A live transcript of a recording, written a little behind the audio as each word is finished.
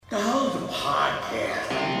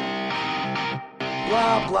Blah,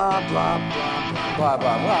 blah, blah, blah, blah,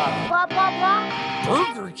 blah, blah. Blah, blah, blah.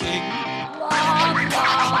 Burger King. Blah, blah,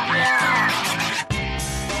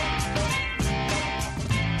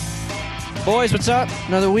 blah. Boys, what's up?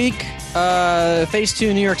 Another week. Phase 2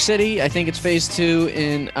 in New York City. I think it's phase 2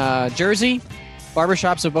 in Jersey.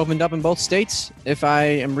 Barbershops have opened up in both states. If I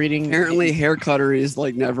am reading... Apparently, hair cuttery is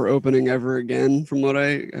like never opening ever again, from what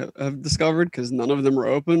I have discovered, because none of them are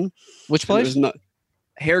open. Which place? There's not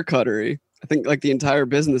hair cuttery. I think like the entire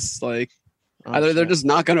business, like either they're shit. just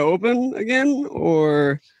not going to open again,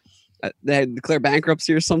 or they had declared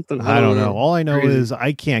bankruptcy or something. I don't know. All I know Crazy. is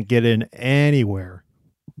I can't get in anywhere.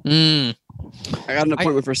 Mm. I got an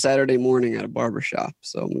appointment for Saturday morning at a barbershop,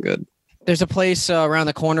 so I'm good. There's a place around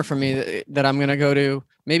the corner from me that I'm going to go to.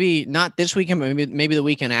 Maybe not this weekend, but maybe the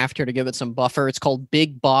weekend after to give it some buffer. It's called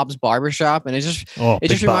Big Bob's Barbershop, and it just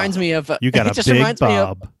reminds me of You got it a just big reminds me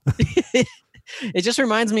of- Bob. It just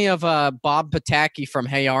reminds me of Bob Pataki from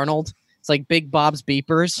Hey Arnold. It's like Big Bob's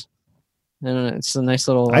Beepers. And it's a nice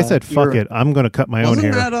little. I said, "Fuck era. it, I'm going to cut my own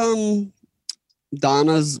Wasn't hair." that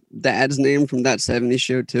Donna's dad's name from that 70s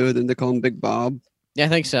show too? Didn't they call him Big Bob? Yeah, I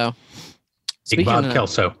think so. Big Bob of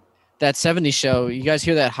Kelso. that 70s show, you guys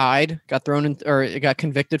hear that Hyde got thrown in or got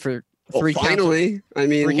convicted for three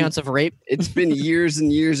counts of rape? It's been years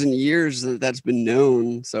and years and years that's been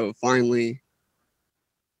known. So finally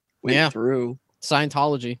went through.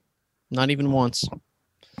 Scientology, not even once.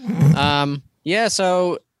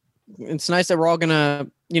 So it's nice that we're all gonna,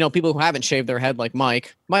 people who haven't shaved their head like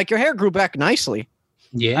Mike. Mike, your hair grew back nicely.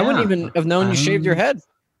 Yeah. I wouldn't even have known you shaved your head.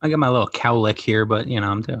 I got my little cowlick here, but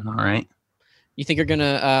I'm doing all right. You think you're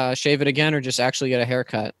gonna shave it again, or just actually get a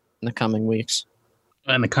haircut in the coming weeks?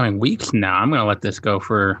 In the coming weeks, no, I'm gonna let this go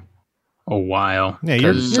for a while. Yeah,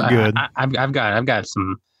 you're 'cause good. I've got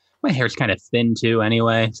some. My hair's kind of thin too,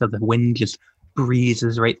 anyway, so the wind just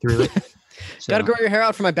breezes right through it. So, Gotta grow your hair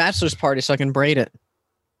out for my bachelor's party so I can braid it.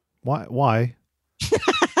 Why?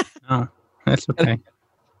 Oh, that's okay.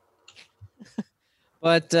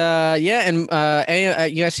 But you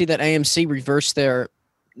guys see that AMC reversed their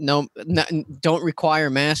don't require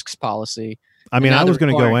masks policy. I mean, Now I was they're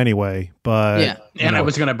going to go requiring- anyway, but Yeah. And I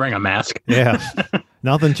was gonna bring a mask. yeah,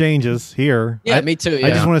 nothing changes here. Yeah, I, me too. I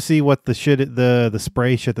just Yeah. want to see what the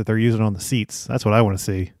spray shit that they're using on the seats. That's what I want to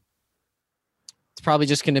see. It's probably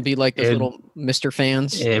just going to be like those It- little Mr.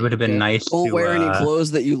 Fans. It would have been nice. Don't to, wear any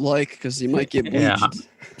clothes that you like because you might get bleached.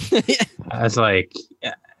 Yeah. I was like,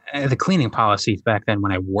 the cleaning policies back then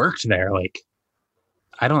when I worked there, like,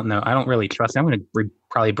 I don't know. I don't really trust. I'm going to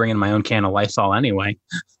probably bring in my own can of Lysol anyway.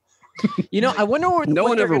 I wonder No what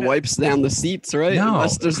one they're ever gonna- wipes down the seats, right? No.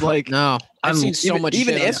 Unless there's like No, I've seen so much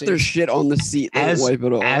even shit on if the there's seats. shit on the seat, they don't wipe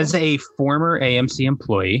it off. As a former AMC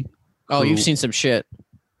employee. Oh, who- you've seen some shit.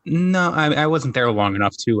 No, I wasn't there long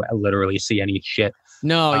enough to literally see any shit.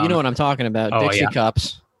 No, you Um, know what I'm talking about. oh, Dixie yeah.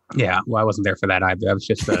 cups. Yeah, well, I wasn't there for that either. That was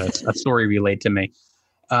just a story relayed to me.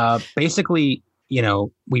 Basically,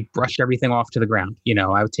 we brushed everything off to the ground.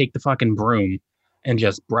 I would take the fucking broom and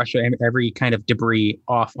just brush every kind of debris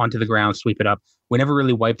off onto the ground, sweep it up. We never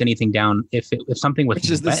really wiped anything down. If something was Which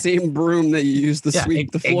is the wet- same broom that you use to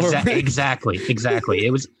sweep the floor. with. Exactly.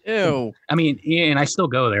 It was. Ew. I mean, and I still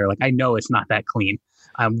go there. Like, I know it's not that clean.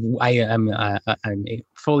 I'm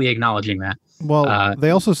fully acknowledging that. Well,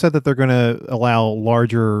 they also said that they're going to allow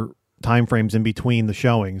larger time frames in between the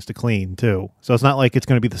showings to clean too. So it's not like it's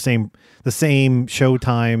going to be the same show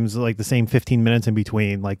times, like the same 15 minutes in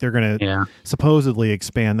between. Like they're going to supposedly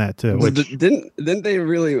expand that too. Didn't they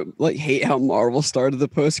really hate how Marvel started the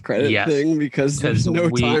post credit Yes. thing because there's no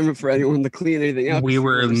time for anyone to clean anything up? We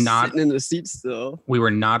were Just not sitting in the seats still. We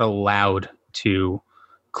were not allowed to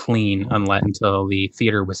clean until the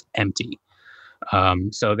theater was empty.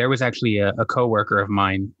 So there was actually a coworker of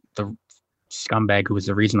mine, the scumbag who was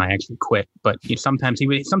the reason I actually quit. But sometimes he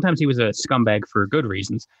was a scumbag for good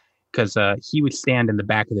reasons, because he would stand in the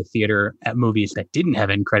back of the theater at movies that didn't have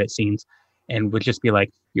end credit scenes and would just be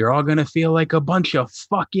like, "You're all gonna feel like a bunch of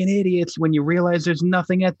fucking idiots when you realize there's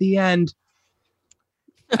nothing at the end."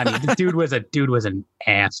 I mean, the dude was an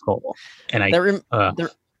asshole, and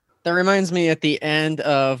That reminds me at the end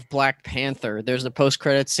of Black Panther, there's a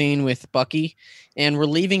post-credit scene with Bucky, and we're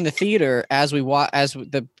leaving the theater as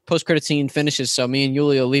the post-credit scene finishes. So me and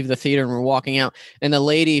Yulia leave the theater and we're walking out, and the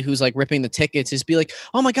lady who's like ripping the tickets is be like,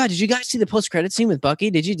 "Oh my God, did you guys see the post-credit scene with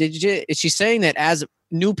Bucky? Did you?" And she's saying that as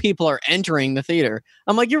new people are entering the theater.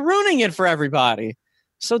 I'm like, you're ruining it for everybody.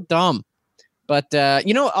 So dumb. But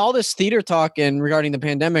all this theater talk and regarding the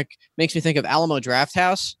pandemic makes me think of Alamo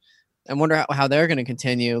Drafthouse. I wonder how they're going to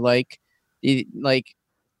continue. Like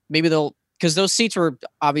maybe they'll because those seats were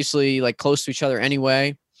obviously like close to each other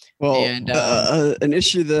anyway. Well, And, an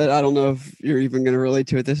issue that I don't know if you're even going to relate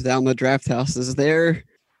to it this down the Draft House is they're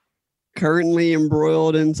currently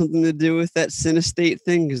embroiled in something to do with that Cinestate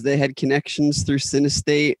thing because they had connections through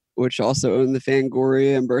Cinestate, which also owned the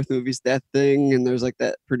Fangoria and Birth Movies Death thing. And there's like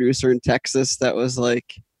that producer in Texas that was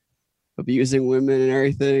like abusing women and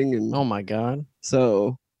everything. And Oh my God.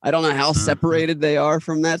 so I don't know how separated they are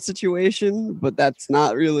from that situation, but that's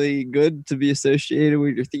not really good to be associated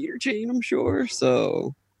with your theater chain, I'm sure.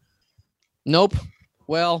 So Nope.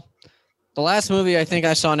 Well, the last movie I think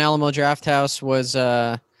I saw in Alamo Draft House was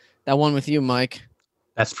that one with you, Mike.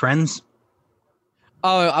 Best Friends.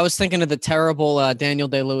 Oh, I was thinking of the terrible Daniel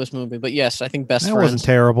Day-Lewis movie, but yes, I think Best That Friends. wasn't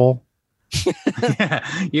terrible.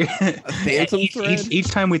 Phantom Thread? Each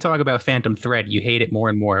time we talk about Phantom Thread, you hate it more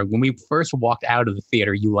and more. When we first walked out of the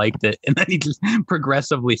theater, you liked it, and then he just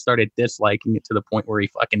progressively started disliking it to the point where he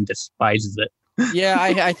fucking despises it. Yeah,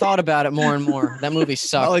 I thought about it more and more. That movie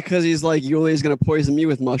sucked. Probably because he's like, Yuli's going to poison me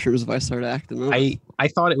with mushrooms if I start acting up. I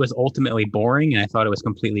thought it was ultimately boring, and I thought it was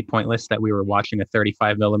completely pointless that we were watching a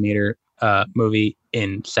 35 millimeter movie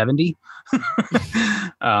in 70.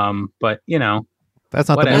 But you know, That's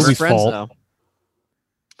not Whatever. the movie's Best Friends, fault.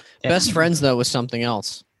 though. Best Friends, though, was something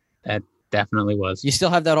else. That definitely was. You still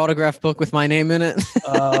have that autographed book with my name in it?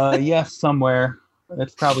 Yes, somewhere.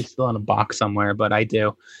 It's probably still in a box somewhere, but I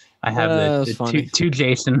do. I have That the was funny. two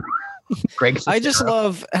Jason, Greg. I just Sestero.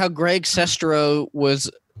 love how Greg Sestero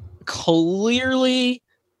was clearly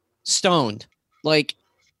stoned. Like,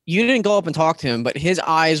 you didn't go up and talk to him, but his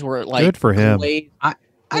eyes were like Good for him. glazed- I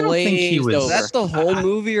don't think he glazed was. over. Is that the whole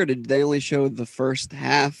movie, or did they only show the first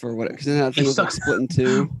half, or what? Because that thing was like split in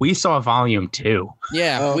two. We saw volume 2.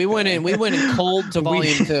 Yeah, we went in cold to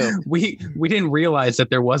volume 2. We didn't realize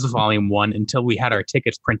that there was volume 1 until we had our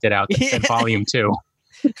tickets printed out that said Yeah. volume 2.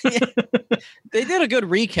 They did a good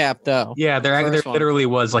recap though. Yeah, there First one. literally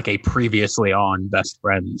was like a previously on Best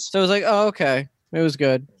Friends. So it was like, oh, okay. It was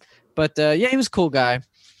good. But yeah, he was a cool guy.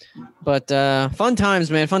 But fun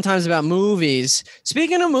times, man. Fun times about movies.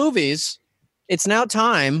 Speaking of movies, it's now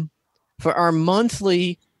time for our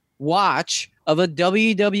monthly watch of a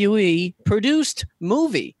WWE produced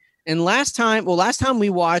movie. And last time we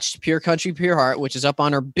watched Pure Country, Pure Heart, which is up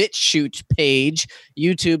on our BitChute page.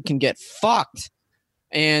 YouTube can get fucked.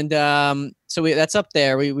 And so that's up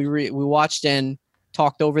there. We watched and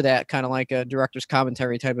talked over that, kind of like a director's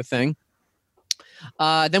commentary type of thing.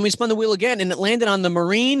 Then we spun the wheel again, and it landed on the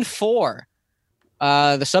Marine 4.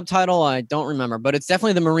 The subtitle I don't remember, but it's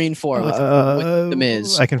definitely the Marine 4 with the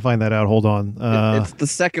Miz. I can find that out. Hold on. It's the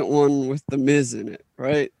second one with the Miz in it,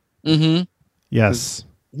 right? Mm-hmm. Yes.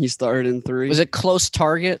 He started in 3. Was it Close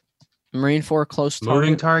Target? Marine 4 Close Target?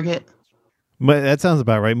 Moving target. But that sounds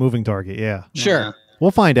about right. Moving target. Yeah. Sure.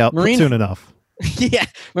 We'll find out Marine- soon enough. Yeah.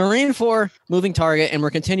 Marine 4 Moving Target, and we're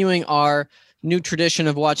continuing our new tradition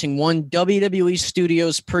of watching one WWE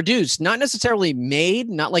Studios produced, not necessarily made,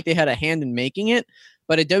 not like they had a hand in making it,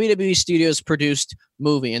 but a WWE Studios produced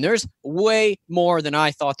movie. And there's way more than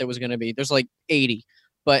I thought there was going to be. There's like 80.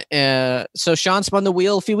 But so Sean spun the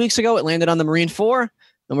wheel a few weeks ago. It landed on the Marine 4,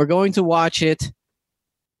 and we're going to watch it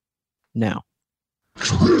now.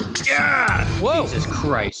 Yeah. Whoa. Jesus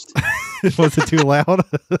Christ. Was it too loud?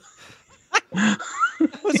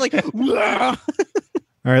 It was like, "Whoa."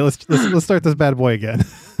 All right, let's start this bad boy again.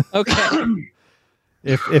 Okay.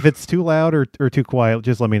 If it's too loud or too quiet,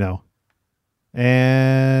 just let me know.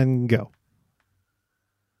 And go.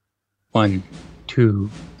 1, 2,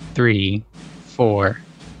 3, 4.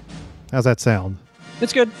 How's that sound?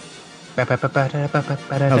 It's good. How's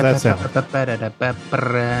that sound?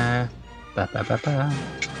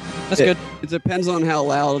 That's good. It depends on how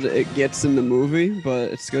loud it gets in the movie,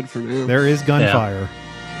 but it's good for now. There is gunfire.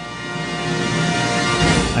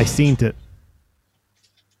 I seen it.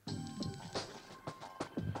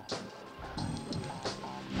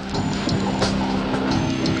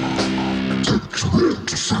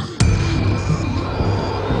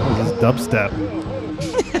 Oh, this is dubstep.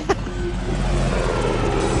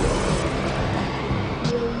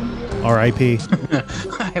 R.I.P.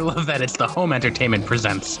 I love that it's the Home Entertainment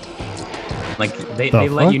Presents. Like they The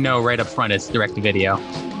let fuck? you know right up front it's direct to video.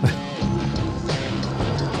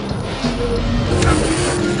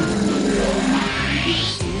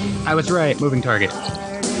 I was right. Moving target.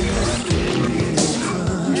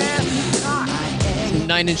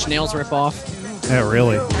 9 Inch Nails ripoff. Yeah,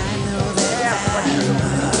 really.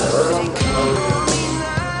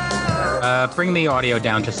 Bring the audio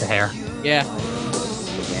down just a hair. Yeah.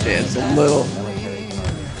 Yeah, it's a little.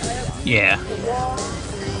 Yeah.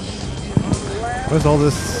 What's all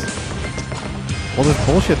this Well, this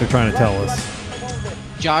bullshit they're trying to tell us.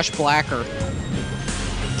 Josh Blacker.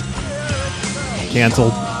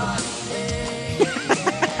 Canceled.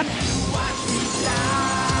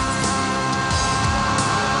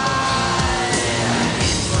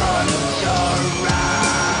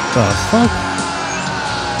 The fuck?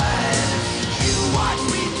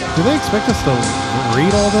 Do they expect us to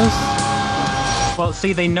read all this? Well,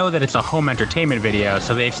 see, they know that it's a home entertainment video,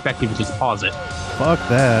 so they expect you to just pause it. Fuck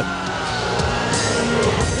that.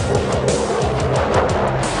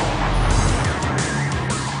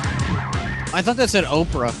 I thought that said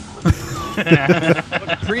Oprah.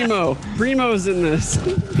 Primo's in this.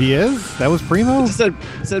 He is? That was Primo? It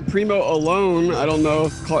said Primo alone. I don't know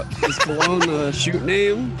if is Cologne a shoot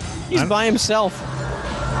name. He's by himself.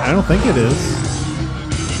 I don't think it is.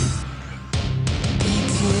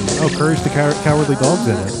 Oh, Courage the Cowardly Dog's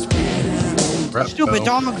in it. Stupid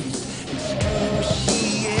dog.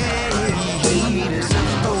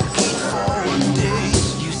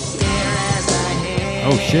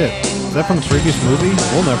 Oh shit. Is that from the previous movie?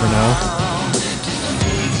 We'll never know.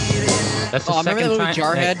 That's the remember second that movie,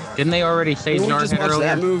 time. Jarhead? Didn't they already say We'll just Jarhead watch earlier?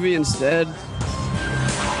 that movie instead.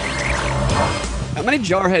 How many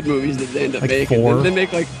Jarhead movies did they end up Like making? 4, Did they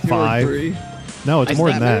make like 2 5. or 3? No, it's Is more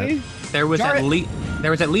than that. many? There was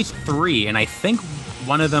at least 3, and I think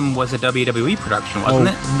one of them was a WWE production, wasn't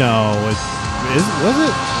it? No, was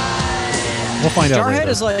it? We'll find out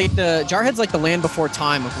later. Jarhead's like the Land Before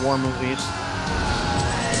Time of war movies.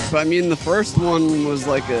 But I mean, the first one was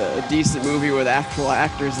like a decent movie with actual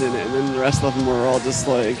actors in it, and then the rest of them were all just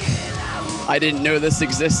like, I didn't know this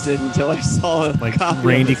existed until I saw a Like copy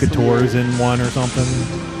Randy of it Couture's in one or something.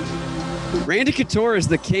 Randy Couture is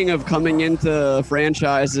the king of coming into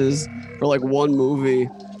franchises for like one movie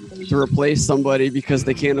to replace somebody because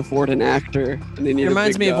they can't afford an actor and they need It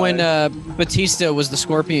reminds a me big of when guy. Batista was the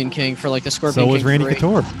Scorpion King for like the Scorpion So King was Randy 3.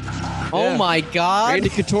 Couture. Oh Yeah. my god. Randy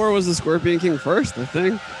Couture was the Scorpion King first, I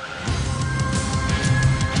think.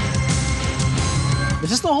 Is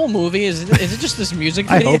this the whole movie? Is it just this music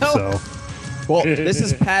I video? hope so. Well, this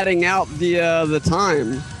is padding out the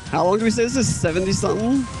time. How long do we say this is? 70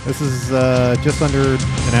 something? This is just under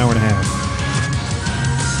an hour and a half.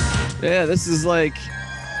 Yeah, this is like,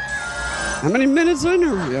 how many minutes in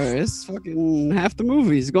are we? It's fucking half the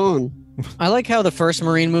movie's gone. I like how the first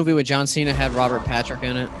Marine movie with John Cena had Robert Patrick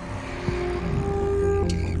in it.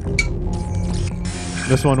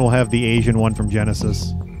 This one will have the Asian one from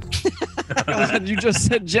Genesis. God, you just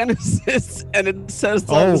said Genesis and it says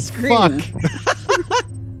on Oh, the screen. fuck.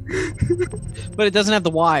 But it doesn't have the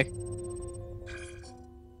Y.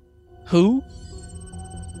 Who?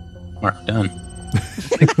 Mark done.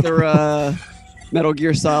 Their Metal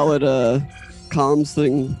Gear Solid comms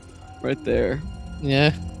thing right there.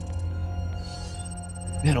 Yeah.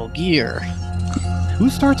 Metal Gear. Who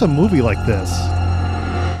starts a movie like this?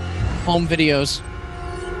 Home videos.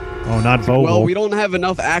 Oh, not Vogel. Well, we don't have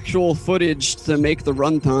enough actual footage to make the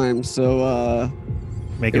runtime, so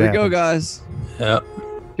Make it here we go, happen. guys. Yep.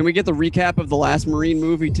 Can we get the recap of the last Marine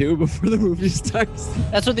movie too before the movie starts?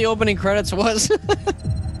 That's what the opening credits was.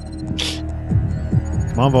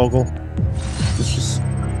 Come on, Vogel.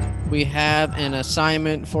 We have an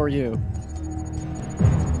assignment for you.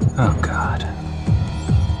 Oh God.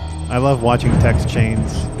 I love watching text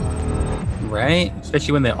chains. Right?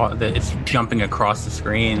 Especially when it's jumping across the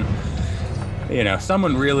screen. You know,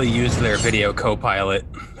 someone really used their Video Copilot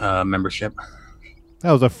membership.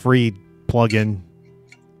 That was a free plug-in.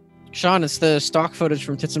 Sean, it's the stock footage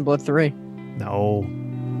from Tits and Blood 3. No.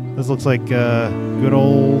 This looks like good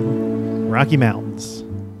old Rocky Mountains.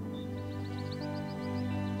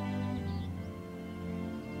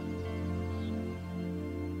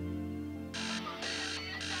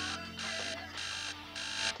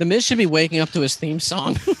 The Miz should be waking up to his theme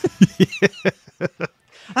song.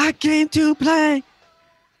 I came to play.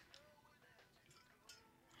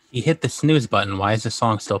 He hit the snooze button. Why is the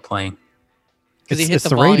song still playing? Because he hit It's the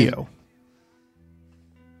the volume. radio.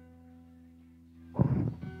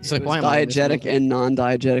 He's like, It why was am I on this diegetic movie? and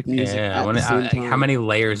non-diegetic music Yeah. at the same time. How many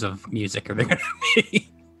layers of music are there going to be?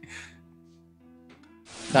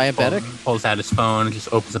 Diabetic? Pulls out his phone,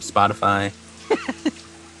 just opens up Spotify.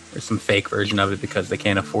 There's some fake version of it because they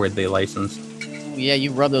can't afford the license. Yeah,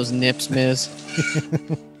 you rub those nips, Miz.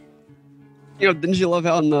 You know, didn't you love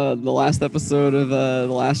how in the last episode of The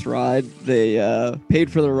Last Ride, they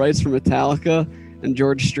paid for the rights for Metallica and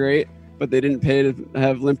George Strait, but they didn't pay to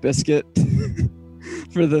have Limp Bizkit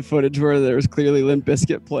for the footage where there was clearly Limp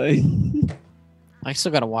Bizkit playing. I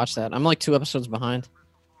still gotta watch that. I'm like 2 episodes behind.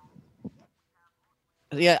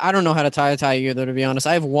 Yeah, I don't know how to tie a tie either, to be honest.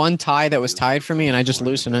 I have one tie that was tied for me, and I just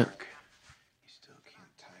loosen it.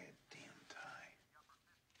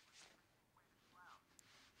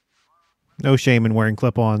 No shame in wearing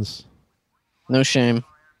clip-ons, No shame.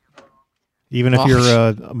 even if Oh.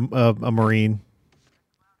 you're a Marine.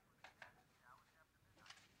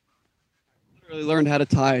 Really learned how to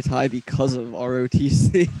tie a tie because of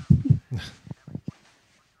ROTC.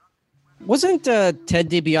 Wasn't Ted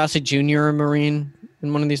DiBiase Jr. a Marine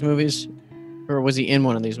in one of these movies? Or was he in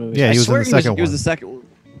one of these movies? Yeah, I he was in swear the second He was one. the second one.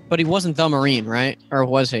 But he wasn't the Marine, right? Or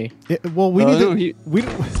was he? Well, we need no, to.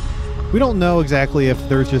 We don't know exactly if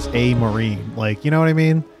there's just a Marine. Like, you know what I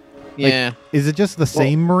mean? Yeah. Is it just the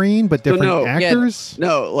same Marine but different no, yeah. actors?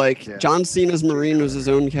 No, like John Cena's Marine was his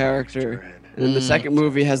own character. And then the second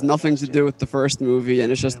movie has nothing to do with the first movie,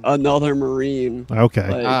 and it's just another Marine Okay.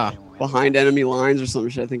 like, Ah. behind enemy lines or some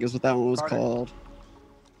shit, I think is what that one was called.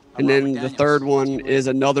 And then the third one is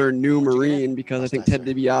another new Marine because I think Ted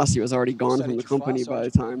DiBiase was already gone from the company by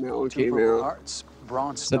the time that one came out.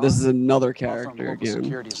 So this is another character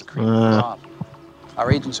again.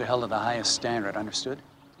 Our agents are held to the highest standard, understood?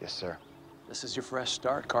 Yes, sir. This is your fresh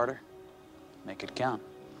start, Carter. Make it count.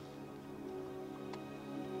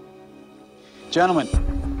 Gentlemen,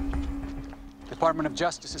 Department of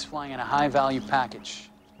Justice is flying in a high-value package.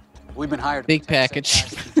 We've been hired to Big protect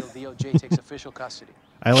said package. until DOJ takes official custody.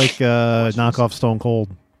 I like knockoff Stone Cold.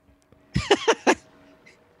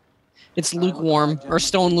 It's lukewarm. Or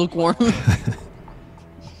stone lukewarm.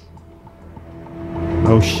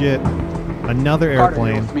 Oh shit! Another Carter, you're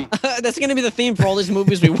airplane. with me. That's going to be the theme for all these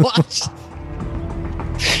movies we watch.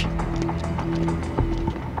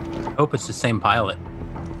 Hope it's the same pilot.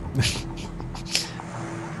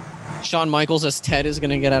 Shawn Michaels as Ted is going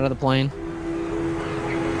to get out of the plane.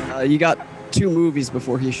 You got 2 movies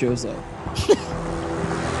before he shows up.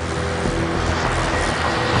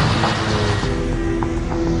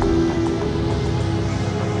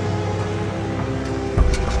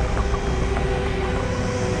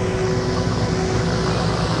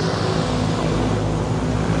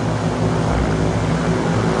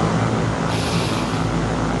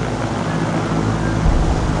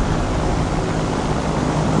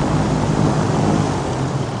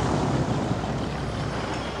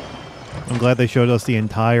 I'm glad they showed us the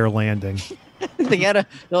entire landing. They're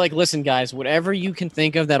like, listen, guys, whatever you can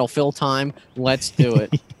think of that'll fill time, let's do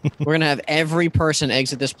it. We're gonna have every person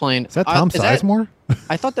exit this plane. Is that Tom Sizemore?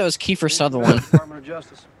 I thought that was Kiefer Sutherland. Department of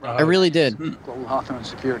Justice. I really did. Global Hawthorne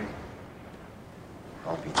Security.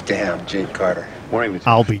 I'll be damned, Jake Carter. Morning, Lieutenant.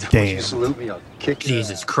 I'll be Don't you damned. salute me, I'll kick your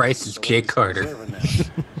Jesus ass. Christ, it's Jake Carter. Never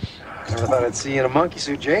thought I'd see you in a monkey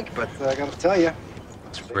suit, Jake, but I gotta tell you.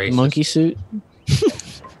 Racist. Monkey suit.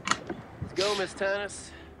 Let's go, Miss Tannis.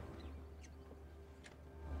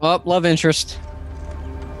 Oh, love interest.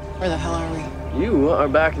 Where the hell are we? You are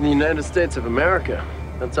back in the United States of America.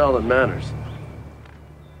 That's all that matters.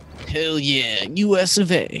 Hell yeah, US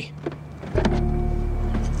of A.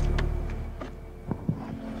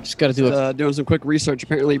 Just got to do it. Doing some quick research.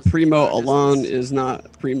 Apparently, Primo Alon is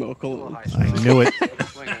not Primo Cologne. I knew it.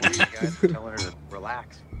 Telling her to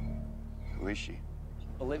relax. Who is she?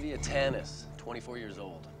 Olivia Tannis, 24 years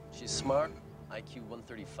old. She's smart, IQ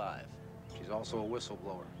 135. She's also a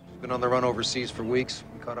whistleblower. She's been on the run overseas for weeks.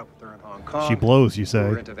 We caught up with her in Hong Kong. She blows, you We say.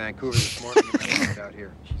 were into Vancouver this morning and found out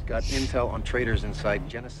here. She's got intel on traders inside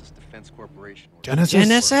Genesis Defense Corporation. Genesis?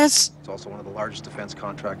 NSS? It's also one of the largest defense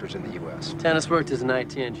contractors in the U.S. Tannis worked as an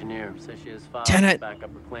IT engineer, so she has files Tenet. to back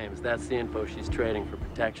up her claims. That's the info she's trading for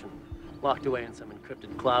protection. Locked away in some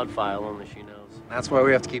encrypted cloud file only she knows. That's why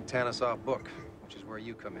we have to keep Tannis off book, which is where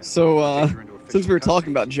you come in. So, Take her into official since we were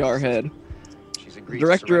talking about custody. Jarhead, She's agreed to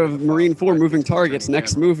director surrender of the Marine files 4 directly Moving to the Targets, Attorney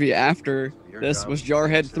next General. movie after Your this job was is to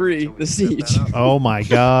Jarhead fix it 3, until we The can set that Siege. up. Oh my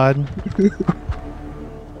god.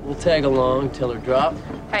 We'll tag along till her drop.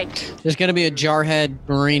 Hey, There's going to be a Jarhead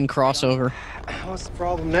Marine crossover. What's the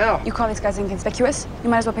problem now? you call these guys inconspicuous? You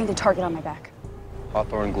might as well paint the target on my back.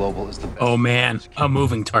 Hawthorne Global is the best. Oh man, a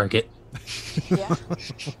moving target. Yeah?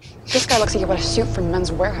 This guy looks like he bought a suit from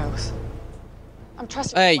Men's Warehouse. I'm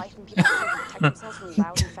trusting Hey. my life and people to protect themselves from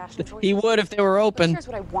loud and fashion choices. He would if they were But open. here's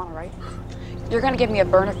what I want, all right? You're gonna give me a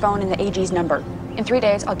burner phone and the AG's number. In 3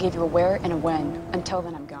 days, I'll give you a where and a when. Until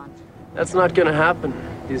then, I'm gone. That's not gonna happen.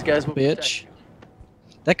 These guys will protect Bitch. you.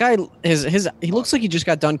 That guy, he looks like he just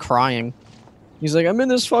got done crying. He's like, I'm in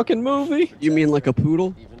this fucking movie. You mean like a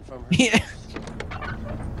poodle? Even from her. Yeah.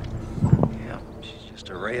 Yeah, she's just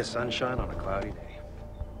a ray of sunshine on a cloudy day.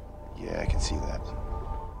 Yeah, I can see that.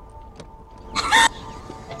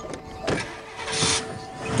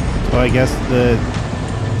 So I guess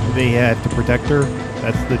they have to protect her.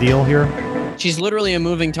 That's the deal here. She's literally a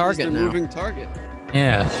moving He's target the now. moving target.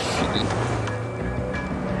 Yeah.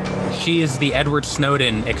 She is the Edward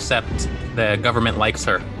Snowden, except the government likes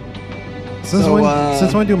her.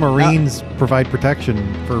 Since when do Marines provide protection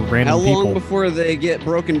for random How people? long before they get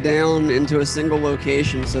broken down into a single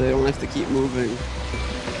location so they don't have to keep moving?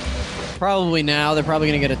 Probably now. They're probably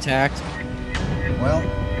going to get attacked. Well,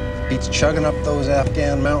 beats chugging up those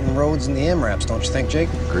Afghan mountain roads and the MRAPs, don't you think, Jake?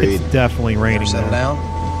 It's definitely raining Settle there.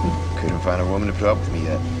 down? Couldn't find a woman to put up with me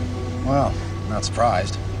yet. Well, not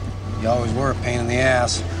surprised. You always were a pain in the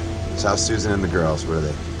ass. So how's Susan and the girls? What are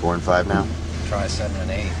they, 4 and 5 now? Try 7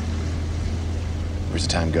 and 8. Where's the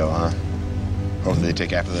time go, huh? Hopefully they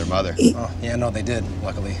take after their mother. Oh, yeah, no, they did,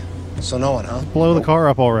 luckily. So no one, huh? Blow the car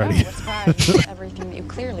up already. Everything that you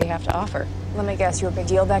clearly have to offer. Let me guess, you were a big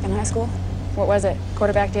deal back in high school? What was it?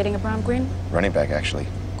 Quarterback dating a prom queen? Running back, actually.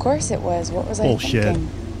 Of course it was. What was I Bullshit. thinking?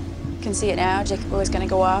 Can see it now. Jacob was going to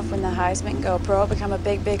go off, win the Heisman, go pro, become a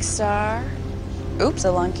big, big star. Oops,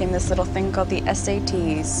 along came this little thing called the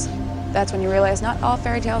SATs. That's when you realize not all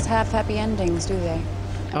fairy tales have happy endings, do they?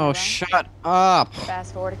 Oh, shut up.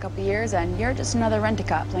 Fast forward a couple years, and you're just another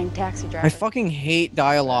rent-a-cop playing taxi driver. I fucking hate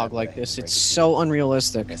dialogue like this. It's so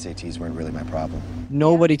unrealistic. SATs weren't really my problem.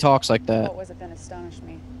 Nobody talks like that. What was it that astonished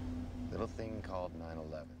me? Little thing called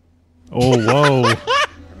 9/11. Oh, whoa.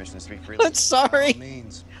 Permission to speak freely? I'm sorry.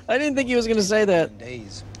 I didn't think he was going to say that.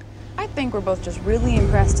 I think we're both just really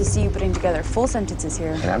impressed to see you putting together full sentences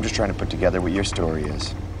here. And I'm just trying to put together what your story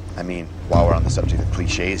is. I mean, while we're on the subject of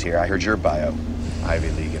cliches here, I heard your bio.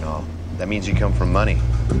 Ivy League and all. That means you come from money,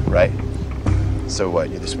 right? So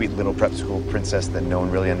what, you're the sweet little prep school princess that no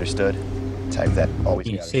one really understood? Type that always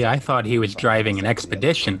You got see, I thought he was driving an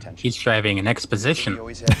expedition. He's driving an exposition.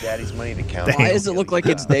 always had daddy's money to count. Why does it look like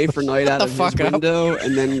it's day for night out of his window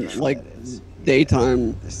and then like daytime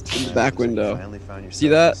in the back window? See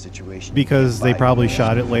that? Because they probably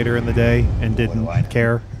shot it later in the day and didn't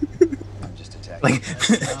care. Like,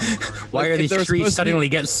 why are If these there was supposed trees to be- suddenly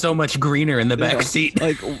get so much greener in the back Yeah. seat?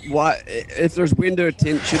 Like, why? If there's window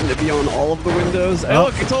tint, shouldn't it be on all of the windows? Hey, Oh.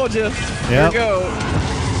 look, I told you. Yep. Here we go.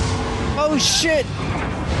 Oh, shit.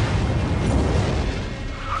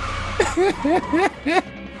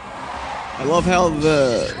 I love how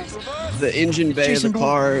the engine bay of the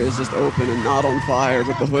car is just open and not on fire,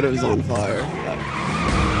 but the hood is on fire.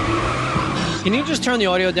 Can you just turn the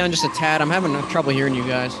audio down just a tad? I'm having trouble hearing you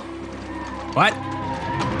guys. What?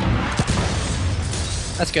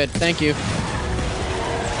 That's good. Thank you.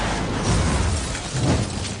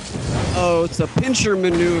 Oh, it's a pincher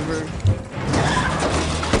maneuver.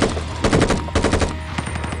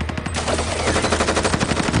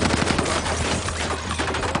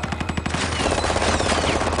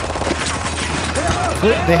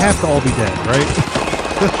 They have to all be dead, right?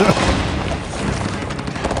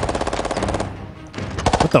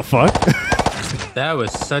 What the fuck? That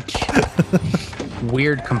was such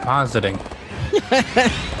weird compositing. I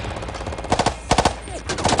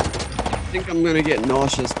think I'm gonna get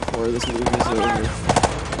nauseous before this movie is over.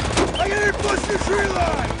 I got pussy tree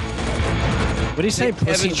line! What do you say,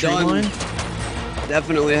 pussy Kevin tree Dunn line?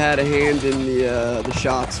 definitely had a hand in the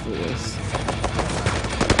shots for this.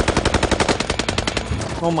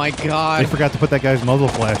 Oh my They god. forgot to put that guy's muzzle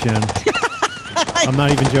flash in. I'm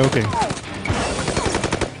not even joking.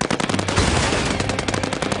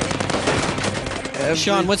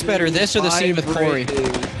 Sean, what's better, this or the scene with Corey?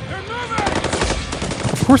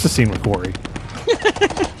 Of course, the scene with Corey.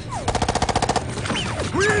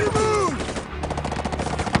 We need to move!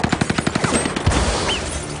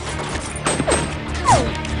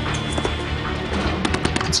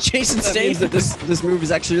 It's Jason That means Statham. that this movie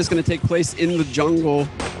is actually just going to take place in the jungle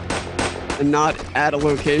and not at a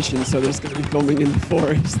location, so they're just going to be filming in the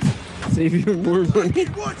forest. Save even more money.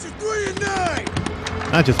 What's a 3 and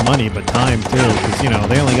 9? Not just money, but time too. Because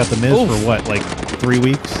they only got the Miz Oof. for what, like 3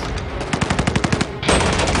 weeks?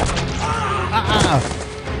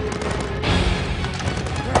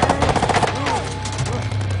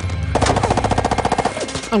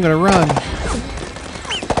 I'm gonna run.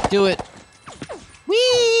 Do it.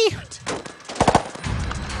 Whee!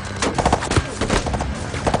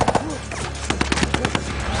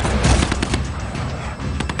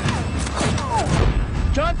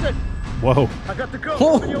 Johnson, Whoa. I got the go.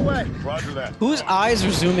 Oh. On your way. Roger that. Whose eyes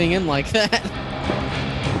are zooming in like that?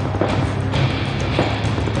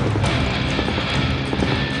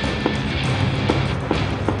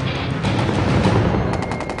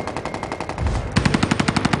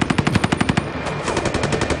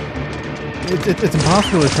 It's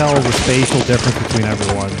impossible to tell the spatial difference between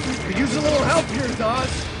everyone. Could use a little help here, Dodge.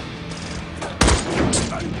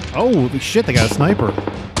 Oh, holy shit, they got a sniper.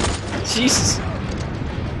 Jesus.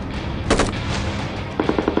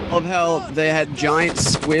 Love how they had giant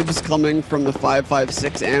squibs coming from the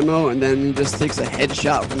 5.56 ammo, and then he just takes a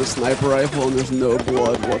headshot from the sniper rifle, and there's no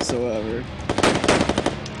blood whatsoever.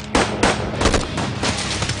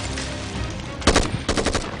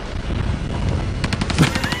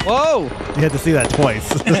 Whoa! You had to see that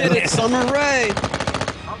twice. Hit it, Summer Rae!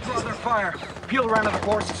 I'll draw their fire. Peel around to the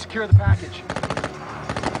force and secure the package.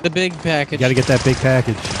 The big package. Got to get that big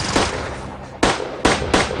package.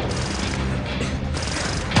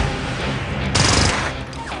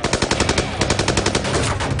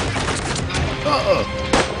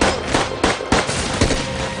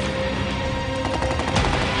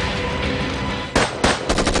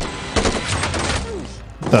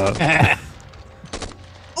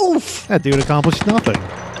 Oof! That dude accomplished nothing.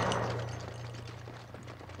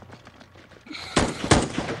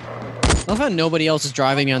 I love how nobody else is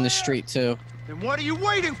driving on the street, too. Then what are you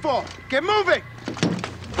waiting for? Get moving!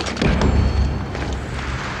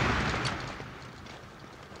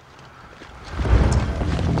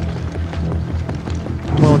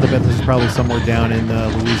 Well, the bet this is probably somewhere down in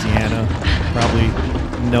Louisiana. Probably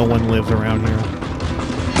no one lives around here.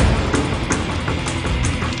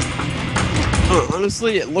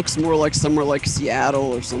 Honestly, it looks more like somewhere like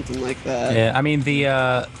Seattle or something like that. Yeah, I mean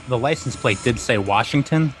the license plate did say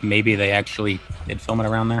Washington. Maybe they actually did film it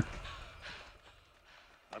around there.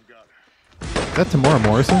 Is that Tamora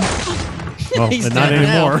Morrison? Well, He's not dead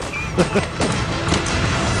now. anymore.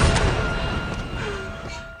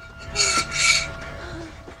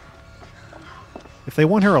 If they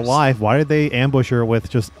want her alive, why did they ambush her with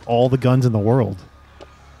just all the guns in the world?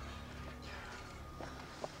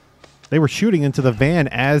 They were shooting into the van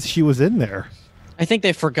as she was in there. I think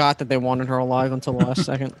they forgot that they wanted her alive until the last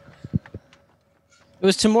second. It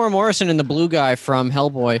was Tamora Morrison and the blue guy from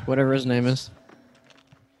Hellboy, whatever his name is.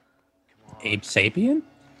 Abe Sapien?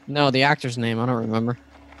 No, the actor's name, I don't remember.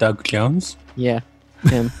 Doug Jones? Yeah,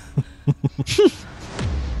 him.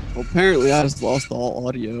 Well, apparently I just lost all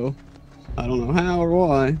audio. I don't know how or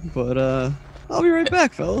why, but I'll be right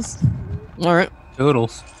back, fellas. All right.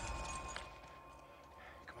 Toodles.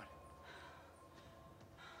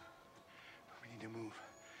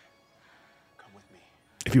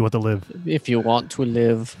 If you want to live. If you want to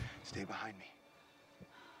live. Stay behind me.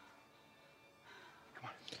 Come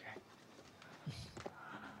on.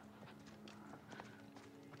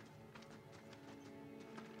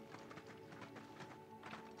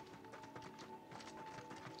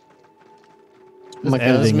 Oh my This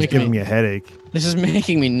God, this is editing is making giving me, me a headache. this is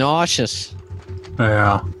making me nauseous.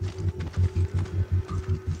 Yeah.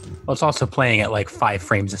 Well, it's also playing at like 5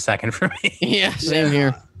 frames a second for me. Yeah, same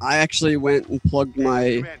here. I actually went and plugged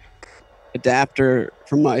my adapter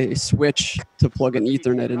from my Switch to plug an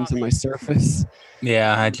Ethernet into my Surface.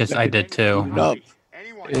 Yeah, I did too. Up.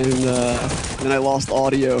 And then I lost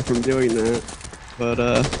audio from doing that. But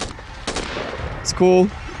it's cool.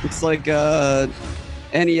 It's like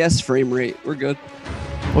NES frame rate. We're good.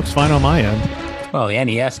 Looks fine on my end. Well, the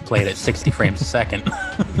NES played at 60 frames a second.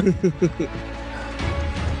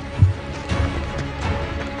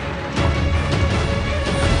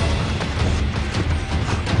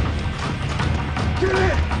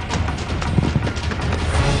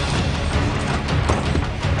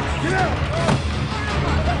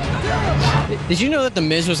 Did you know that The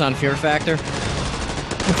Miz was on Fear Factor?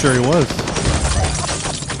 I'm sure he was.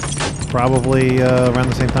 Probably around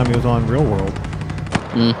the same time he was on Real World.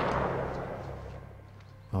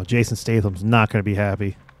 Oh, Jason Statham's not going to be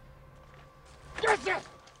happy.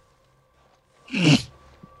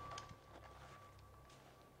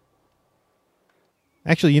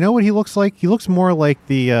 Actually, you know what he looks like? He looks more like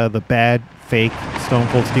the bad, fake Stone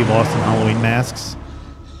Cold Steve Austin Halloween masks.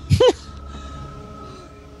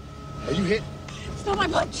 Are you hit? It's not my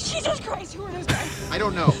blood. Jesus Christ, who are those guys? I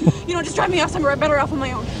don't know. You know, just drive me off somewhere. I'm better off on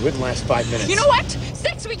my own. It wouldn't last 5 minutes. You know what?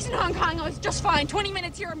 6 weeks in Hong Kong, I was just fine. 20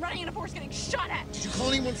 minutes here, I'm running in a force getting shot at. Did you call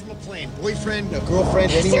anyone from a plane? Boyfriend, a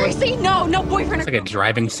girlfriend, anyone? Seriously? No boyfriend. It's like a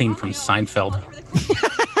driving scene from Seinfeld.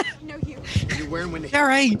 No, you. You're wearing when they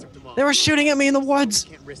Gary, they were shooting at me in the woods.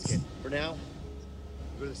 Can't risk it. For now,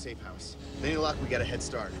 go to the safe house. If any luck, we got a head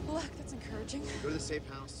start. Look, that's encouraging. Go to the safe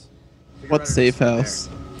house. What safe house?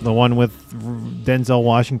 The one with Denzel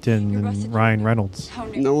Washington and Ryan Reynolds.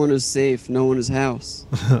 No one is safe. No one is house.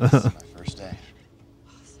 This is my first day.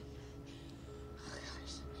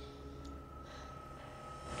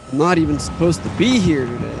 I'm not even supposed to be here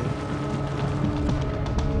today.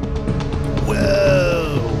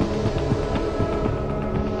 Whoa!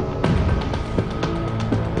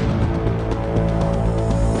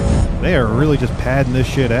 They are really just padding this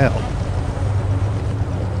shit out.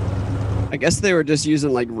 I guess they were just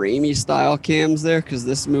using like Raimi style cams there because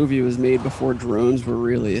this movie was made before drones were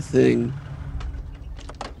really a thing.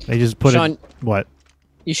 They just put Sean, it. What?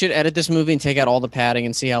 You should edit this movie and take out all the padding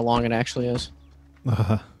and see how long it actually is.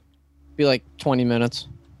 Be like 20 minutes.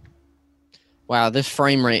 Wow, this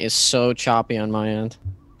frame rate is so choppy on my end.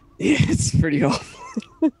 Yeah, it's pretty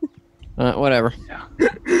awful. Whatever. Yeah.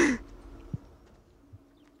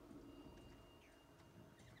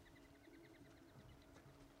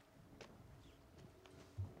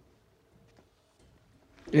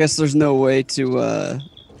 I guess there's no way to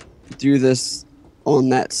do this on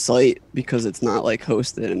that site because it's not like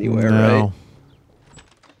hosted anywhere, No. right?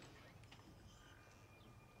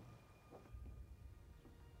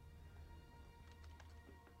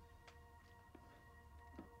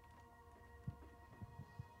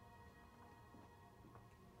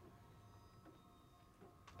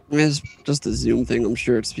 I mean, it's just a Zoom thing. I'm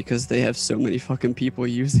sure it's because they have so many fucking people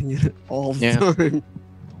using it all the time.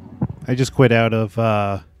 I just quit out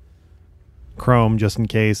of Chrome just in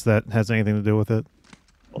case that has anything to do with it.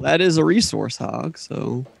 Well, that is a resource hog,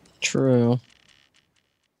 so. True.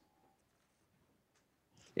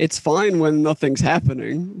 It's fine when nothing's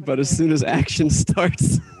happening, but as soon as action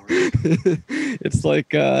starts, it's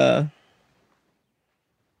like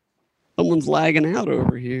someone's lagging out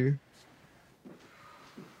over here.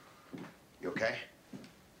 You okay?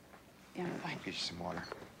 Yeah, I'm fine. Get you some water.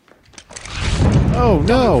 Oh,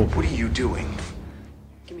 no. What are you doing?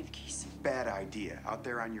 Give me the keys. Bad idea. Out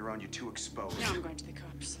there on your own, you're too exposed. Now I'm going to the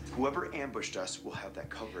cops. Whoever ambushed us will have that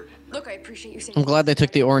covered. Look, I appreciate you saying. I'm glad they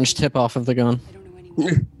took the orange tip off of the gun. I don't know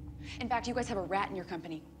anyone. In fact, you guys have a rat in your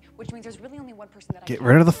company, which means there's really only one person that I Get can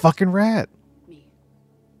rid of the fucking rat. Me.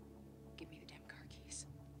 Give me the damn car keys.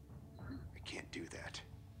 I can't do that.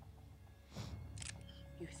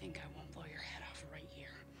 You think I won't blow your head off right here?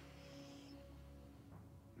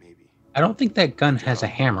 Maybe. I don't think that gun has a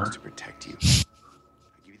hammer. To protect you.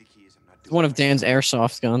 One of Dan's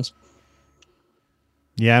airsoft guns.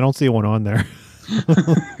 Yeah, I don't see one on there.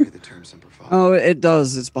 Oh, it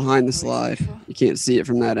does. It's behind the slide. You can't see it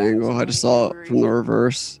from that angle. I just saw it from the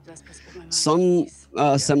reverse. Some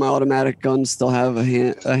semi-automatic guns still have a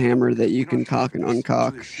hammer that you can cock and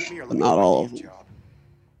uncock, but not all of them.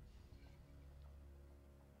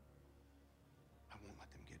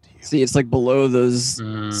 See, it's like below those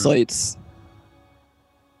sights.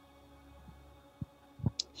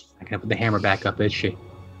 I gotta put the hammer back up, is she?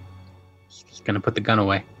 She's gonna put the gun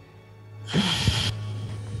away.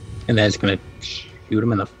 And then it's gonna shoot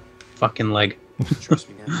him in the fucking leg. Trust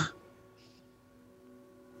me now.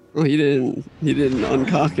 Oh, he didn't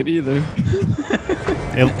uncock it either.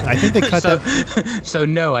 I think they cut that. So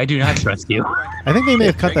no, I do not trust you. I think they may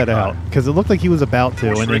have cut that out because it looked like he was about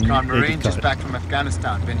to, and then Recon they Marine just just cut it. back from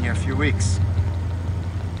Afghanistan. Been here a few weeks.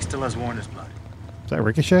 He still has Warner's blood. Is that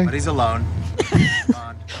Ricochet? But he's alone.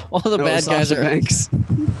 All the No, bad guys Sasha are Banks.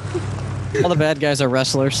 all the bad guys are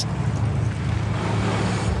wrestlers.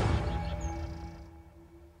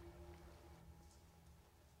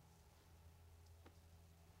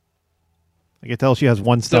 I can tell she has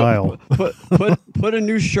one style. Put a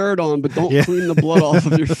new shirt on, but don't clean the blood off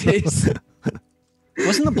of your face.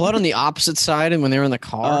 Wasn't the blood on the opposite side and when they were in the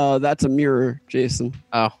car? That's a mirror, Jason.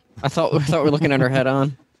 Oh, I thought we were looking at her head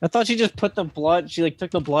on. I thought she just put the blood. She like took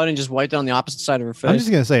the blood and just wiped it on the opposite side of her face. I'm just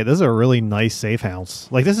gonna say this is a really nice safe house.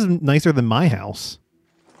 Like this is nicer than my house.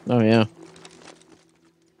 Oh yeah.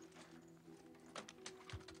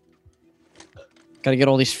 Got to get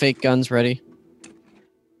all these fake guns ready.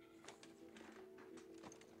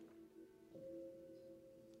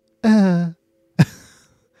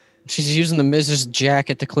 She's using the Mrs.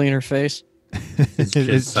 jacket to clean her face.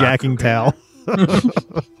 It's jacking towel.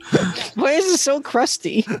 Why is it so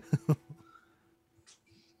crusty?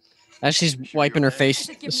 As she's wiping her face,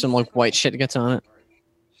 some like white shit gets on it.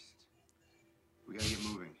 We gotta get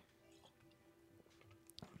moving.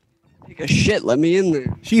 Take a shit. Let me in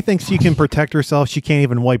there. She thinks she can protect herself. She can't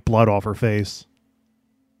even wipe blood off her face.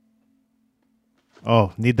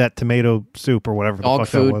 Oh, need that tomato soup or whatever the Dog fuck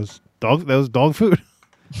food. that was. That was dog food?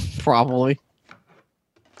 Probably.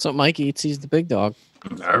 That's what Mike eats. He's the big dog.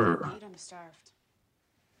 I'm starved.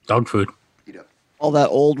 Dog food. All that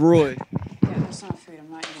old Roy. Yeah, that's not food. I'm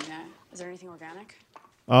not eating that. Is there anything organic?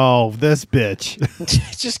 Oh, this bitch.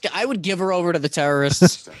 Just, I would give her over to the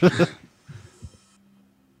terrorists.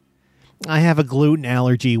 I have a gluten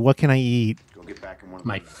allergy. What can I eat? Go get back in one.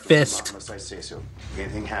 My fist. Unless I say so. If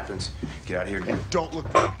anything happens, get out of here and don't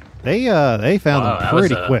look back. They found Wow, them that was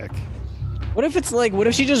pretty quick. What if it's like, what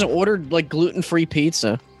if she just ordered like gluten-free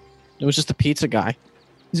pizza? It was just a pizza guy.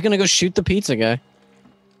 He's gonna go shoot the pizza guy.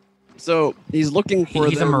 So he's looking for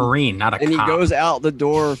He's a them, Marine, not a and cop. he goes out the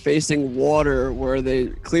door facing water where they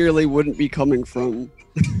clearly wouldn't be coming from.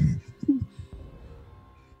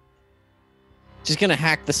 She's gonna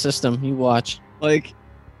hack the system. You watch. Like,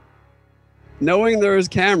 knowing there was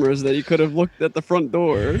cameras that he could have looked at the front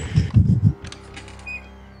door.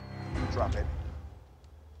 Drop it.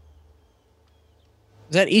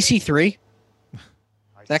 Is that EC3?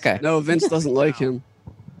 That guy. No, Vince doesn't like him.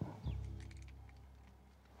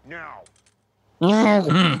 Now.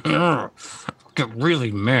 Get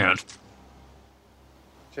really mad.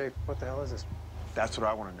 Jake, what the hell is this? That's what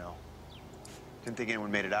I want to know. Didn't think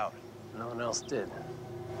anyone made it out. No one else did.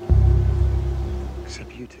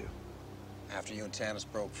 Except you two. After you and Tanis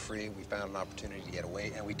broke free, we found an opportunity to get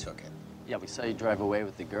away, and we took it. Yeah, we saw you drive away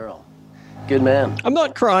with the girl. Good man. I'm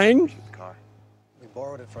not crying. The car. We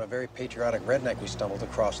borrowed it from a very patriotic redneck we stumbled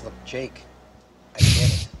across. Look, Jake, I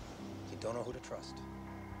get it. You don't know who to trust.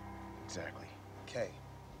 Exactly. Okay.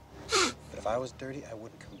 But if I was dirty, I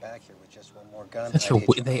wouldn't come back here with just one more gun. Such I'd a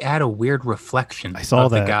hit you. they add a weird reflection I saw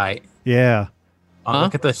of that. the guy. Yeah.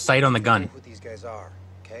 Look at the sight on the gun. Who these guys are,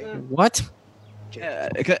 okay? What? I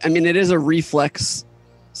mean, it is a reflex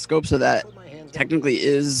scope, so that technically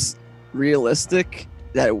is realistic.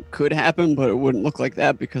 That it could happen, but it wouldn't look like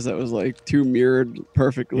that because that was like too mirrored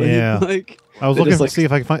perfectly. Yeah. Like, I was they looking just, to like, see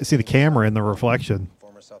if I could see the camera in the reflection.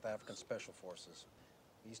 Former South African Special Forces.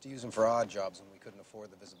 We used to use them for odd jobs when we couldn't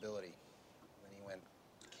afford the visibility. Then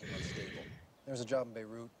he became unstable. There was a job in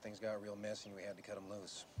Beirut, things got real messy and we had to cut him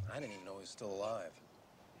loose. I didn't even know he was still alive.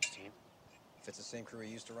 His team? If it's the same crew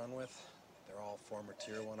he used to run with, they're all former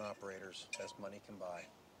Tier 1 operators. Best money can buy.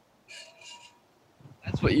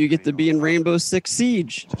 That's what you get to be in Rainbow Six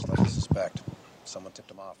Siege. Just like you suspect. Someone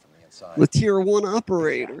tipped him off from the inside. The Tier 1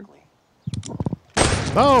 operator.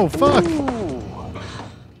 Oh, fuck.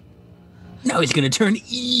 Now he's gonna turn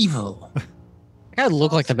evil. That guy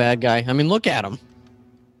look like the bad guy. I mean, look at him.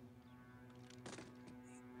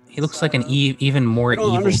 He looks like an even more I don't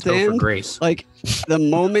evil Topher understand. Grace. Like, the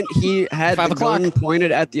moment he had 5 the o'clock. gun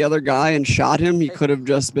pointed at the other guy and shot him, he could have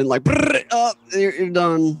just been like, "Oh, you're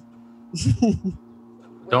done."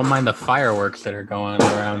 Don't mind the fireworks that are going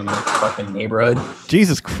around in the fucking neighborhood.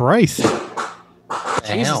 Jesus Christ. The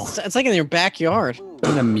hell? Jesus, it's like in your backyard. I'm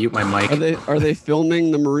gonna mute my mic. Are they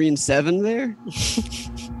filming the Marine 7 there?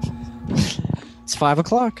 It's 5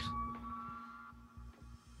 o'clock.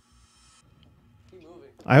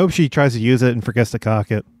 I hope she tries to use it and forgets to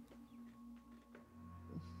cock it.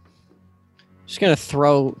 Just gonna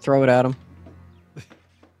throw it at him.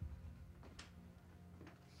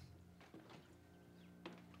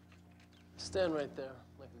 Stand right there,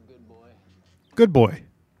 like a good boy. Good boy.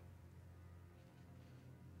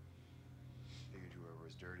 Figured whoever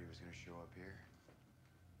was dirty was gonna show up here.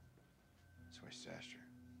 So I stashed her.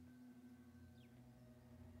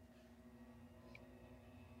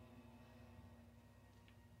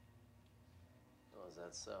 Oh, is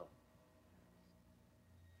that so?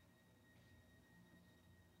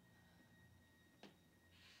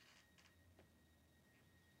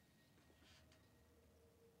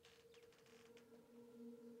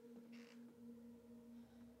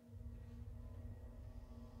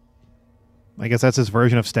 I guess that's his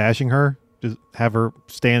version of stashing her. Just have her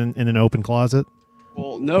stand in an open closet.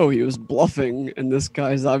 Well, no, he was bluffing, and this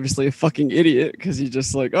guy's obviously a fucking idiot because he's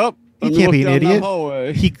just like, "Oh, He let me can't look be an down that idiot.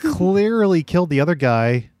 hallway." He clearly killed the other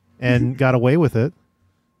guy and got away with it.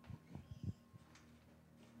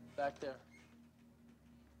 Back there.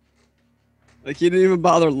 Like, he didn't even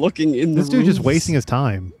bother looking in the This dude just rooms. wasting his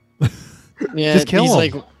time. Yeah, Just kill he's him.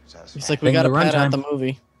 like, we Bang gotta the pad out runtime. the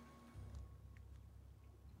movie.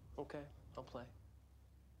 Okay, I'll play.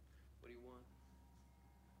 What do you want?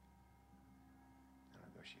 I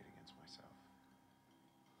negotiate against myself.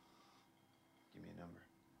 Give me a number.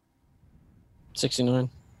 69.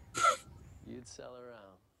 You'd sell her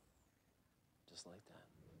out. Just like that.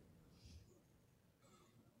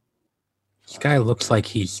 This guy looks like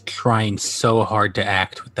he's trying so hard to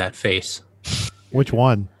act with that face. Which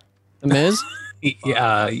one? The Miz?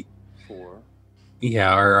 Yeah, 4.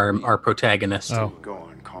 yeah, our protagonist. Oh. Go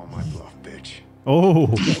on, call my bluff, bitch. Oh.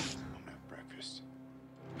 I'm gonna have breakfast.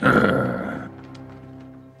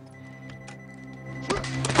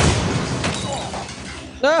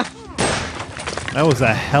 Ah! That was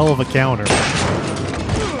a hell of a counter.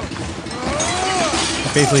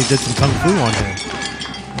 Basically did some kung fu on him.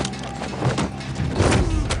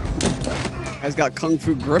 Guy's got kung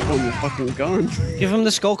fu grip on the fucking gun. Give him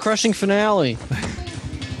the skull crushing finale.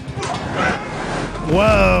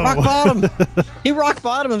 Whoa. Rock bottom. He rock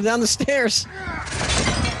bottomed him down the stairs.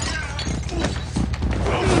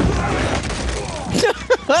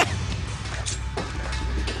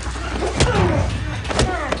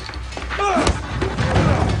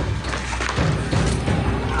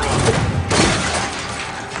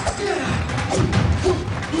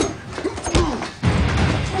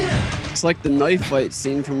 looks like the knife fight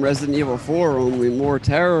scene from Resident Evil 4, only more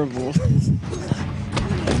terrible.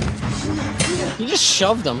 He just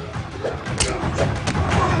shoved him.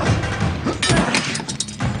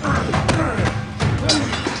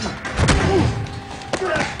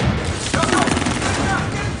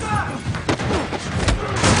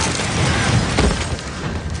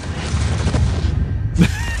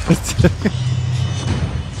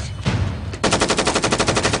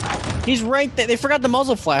 He's right there. They forgot the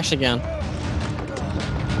muzzle flash again.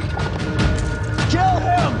 Kill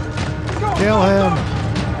him! Kill him!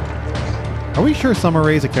 Are we sure Summer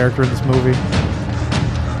Rae's a character in this movie?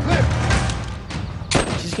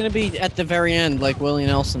 She's gonna be at the very end, like Willie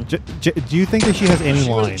Nelson. Do you think that she has any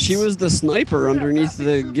lines? She was the sniper underneath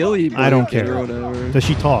the ghillie. I don't blanket care. or whatever. Does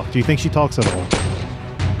she talk? Do you think she talks at all?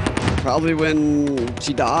 Probably when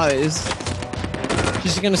she dies.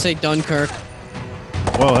 She's gonna say Dunkirk.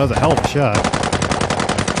 Whoa, that was a hell of a shot.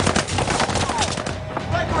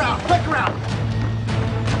 Flank around! Flank around!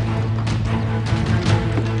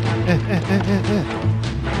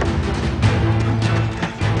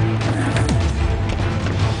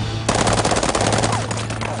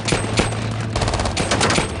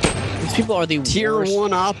 These people are the Tier worst.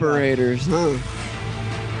 1 operators, huh?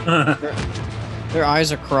 Their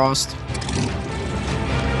eyes are crossed.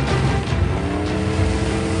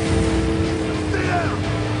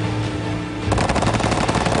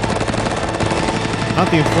 Not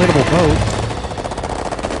the inflatable boat.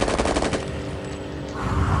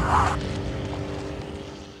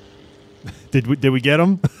 Did we get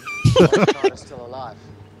him? Carter's still alive.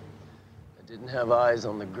 I didn't have eyes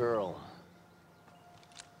on the girl.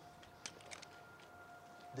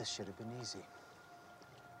 This should have been easy.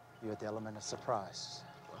 You had the element of surprise.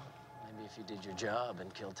 Maybe if you did your job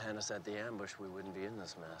and killed Tannis at the ambush, we wouldn't be in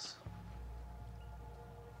this mess.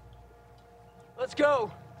 Let's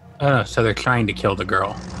go! So they're trying to kill the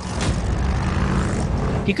girl.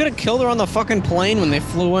 He could have killed her on the fucking plane when they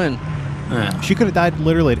flew in. She could have died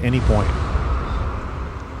literally at any point.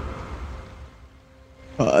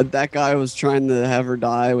 That guy was trying to have her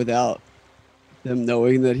die without them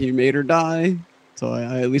knowing that he made her die. So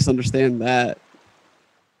I at least understand that.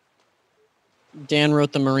 Dan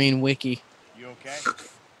wrote the Marine Wiki. You okay?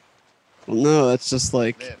 Well, no, that's just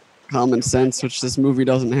like common sense, which this movie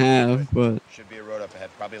doesn't have. But Should be a road up ahead,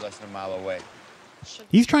 probably less than a mile away.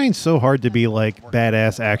 He's trying so hard to be like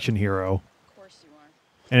badass action hero.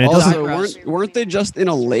 And it doesn't. also, weren't they just in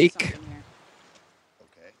a lake?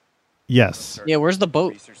 Yes. Yeah, where's the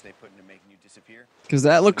boat? Research they put into making you disappear. Because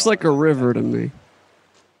that looks like a river to me.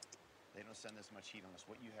 They don't send this much heat on us.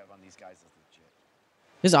 What you have on these guys is legit.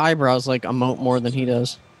 His eyebrows like emote more than he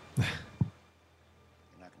does.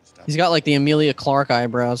 He's got like the Amelia Clark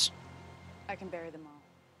eyebrows. I can bury them all.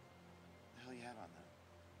 What the hell you have on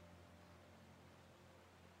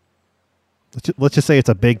them? Let's just say it's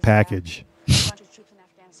a big package. A bunch of troops in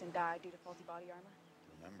Afghanistan died due to faulty body armor.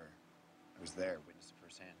 Remember, I was there, witnessed it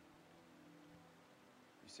firsthand.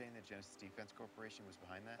 You saying that Genesis Defense Corporation was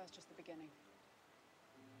behind that? That's just the beginning.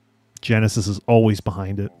 Genesis is always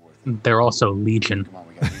behind it. They're also Legion. Come on,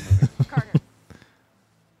 we gotta be moving.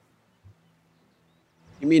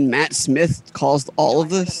 You mean Matt Smith caused all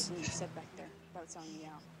of this? You said back there about selling me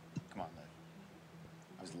out. Come on, Liv.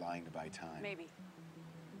 I was lying to buy time. Maybe.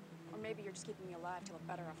 Or maybe you're just keeping me alive till a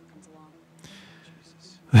better offer comes along.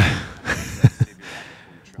 Jesus.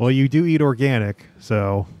 Well, you do eat organic,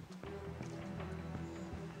 so.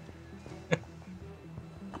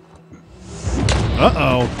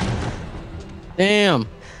 Uh-oh. Damn.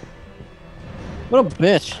 What a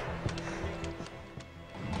bitch.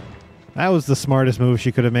 That was the smartest move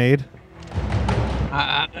she could have made.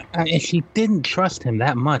 If she didn't trust him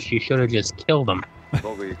that much, she should have just killed him.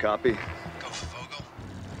 Vogel, you copy?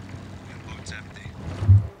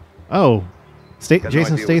 Oh. Got no Jason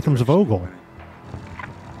idea what Statham's direction Vogel. we're in.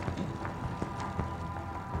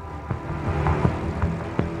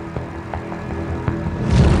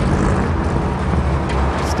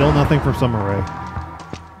 Still nothing from Summer Rae.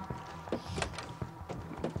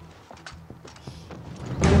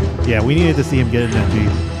 Yeah, we needed to see him get in that Jeep.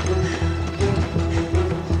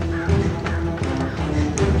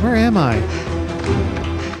 Where am I?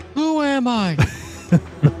 Who am I?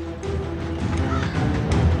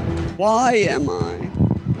 Why am I?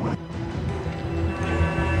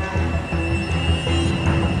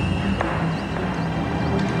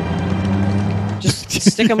 Just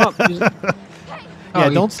stick him up. Yeah,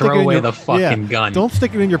 you don't stick throw it in away your, the fucking yeah, gun. Don't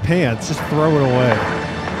stick it in your pants. Just throw it away.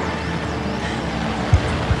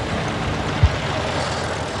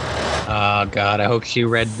 Oh God, I hope she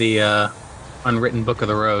read the unwritten book of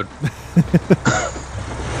the road.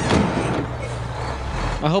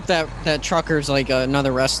 I hope that trucker's like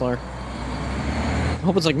another wrestler. I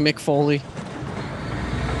hope it's like Mick Foley.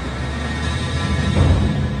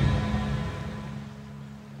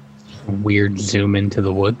 Weird zoom into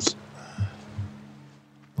the woods.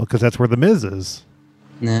 Well, because that's where the Miz is.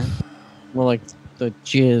 Nah. More like the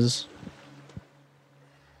jizz.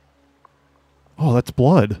 Oh, that's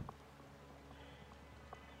blood.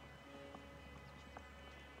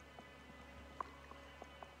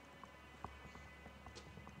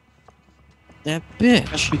 That bitch.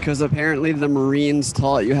 That's because apparently the Marines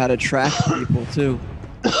taught you how to track people too.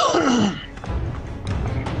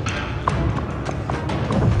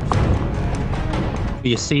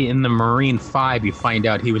 You see, in the Marine 5, you find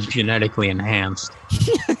out he was genetically enhanced.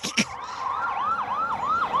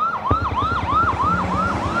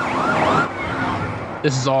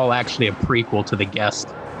 This is all actually a prequel to The Guest.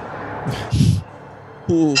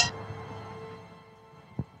 Ooh.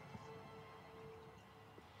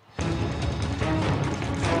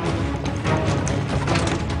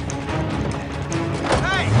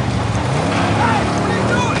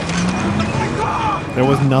 There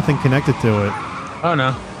was nothing connected to it. Oh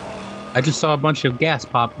no. I just saw a bunch of gas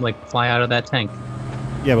pop, like, fly out of that tank.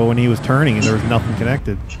 Yeah, but when he was turning, there was nothing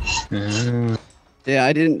connected. Yeah,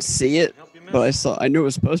 I didn't see it, but I knew it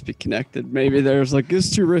was supposed to be connected. Maybe there's like, it's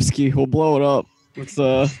too risky. We'll blow it up. Let's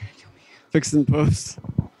fix it in post.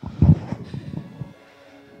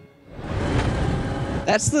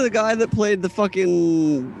 That's the guy that played the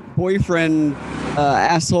fucking boyfriend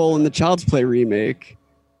asshole in the Child's Play remake.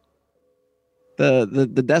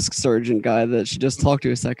 The desk sergeant guy that she just talked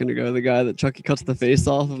to a second ago. The guy that Chucky cuts the face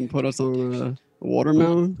off of and put us on a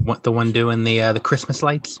watermelon. What, the one doing the Christmas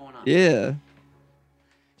lights? Yeah.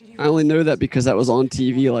 I only know that because that was on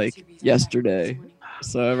TV like yesterday,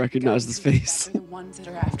 so I recognized his face. The ones that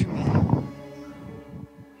are after me.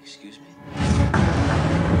 Excuse me?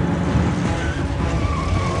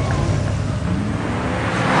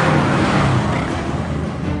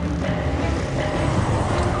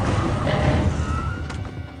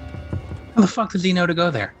 How the fuck does he know to go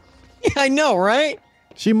there? Yeah, I know, right?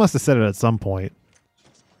 She must have said it at some point.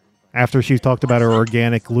 After she talked about her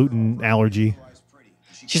organic gluten allergy.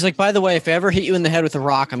 She's like, by the way, if I ever hit you in the head with a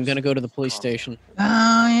rock, I'm gonna go to the police station.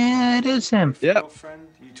 Oh, yeah, it is him. Yep. Girlfriend,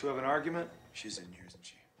 you two have an argument? She's in here, isn't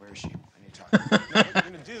she? Where is she? I need to talk to her. What you're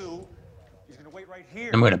gonna do, he's gonna wait right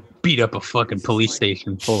here. I'm gonna beat up a fucking police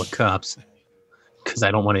station full of cops. Because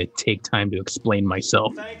I don't want to take time to explain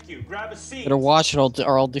myself. Thank you. Grab a seat. Better watch it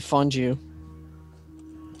or I'll defund you.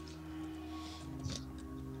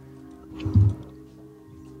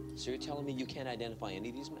 So you're telling me you can't identify any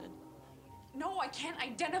of these men? No, I can't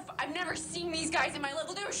identify. I've never seen these guys in my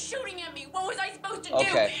level. They were shooting at me. What was I supposed to do?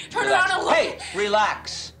 Okay. Turn relax. around and look. Hey,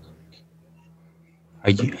 relax.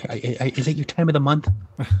 Is it your time of the month?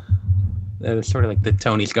 That was sort of like the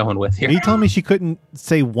tone he's going with here. Are you telling me she couldn't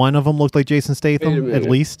say one of them looked like Jason Wait a Statham, minute. at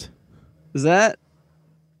least? Is that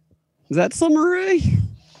Summer Rae?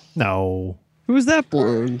 No. Who is that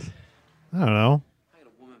blonde? I don't know. I had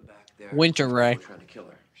a woman back there. Winter Ray. Trying to kill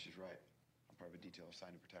her. She's right. I'm part of a detail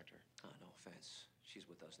assigned to protect her. Oh, no offense. She's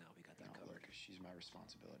with us now. We got that covered. She's my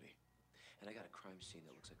responsibility. And I got a crime scene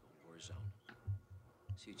that looks like a war zone.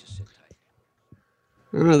 So you just sit tight.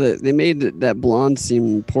 I don't know. They made that blonde seem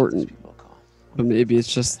important, but maybe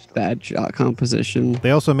it's just bad shot composition.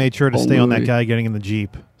 They also made sure to Whole stay on that movie. guy getting in the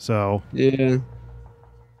Jeep. So Yeah.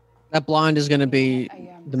 That blonde is gonna be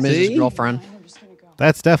the Mrs. See? girlfriend.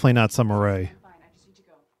 that's definitely not Summer Rae.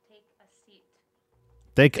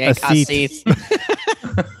 Take a seat.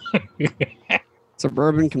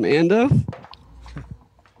 Suburban Commando?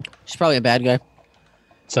 She's probably a bad guy.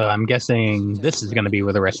 So I'm guessing this is going to be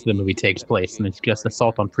where the rest of the movie takes place, and it's just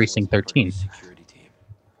Assault on Precinct 13.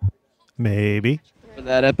 Maybe. For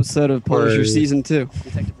that episode of Punisher Or- Season 2.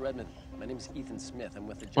 Detective Redmond, my name is Ethan Smith. I'm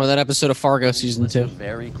with the Or that episode of Fargo Season 2.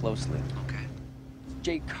 very closely. Okay.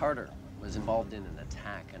 Jake Carter was involved in an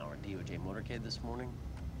attack on our DOJ motorcade this morning.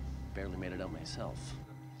 Barely made it out myself.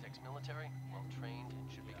 Ex-military, well-trained, and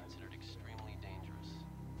should be considered extremely dangerous.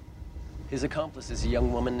 His accomplice is a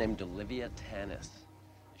young woman named Olivia Tannis.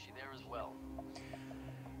 Is she there as well?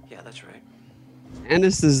 Yeah, that's right.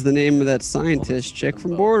 Annis is the name of that scientist chick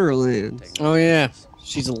from Borderlands. Oh yeah,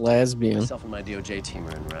 she's a lesbian. Myself and my DOJ team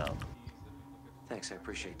are en route. Thanks, I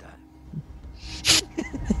appreciate that.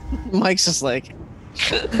 Mike's just like.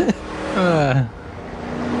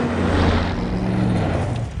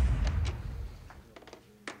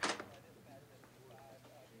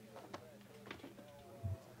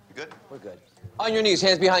 We're good. On your knees,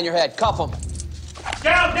 hands behind your head. Cuff them.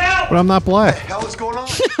 Down, down! But I'm not black. Hell is going on?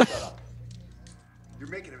 You're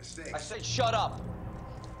making a mistake. I said shut up.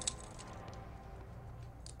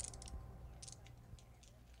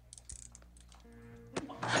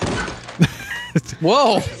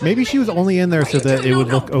 Whoa! Maybe she was only in there so that it would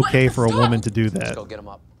look okay for a woman to do Let's that. go get him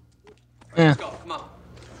up. Yeah. Let's go. Come on.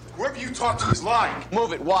 Whoever you talk to is lying.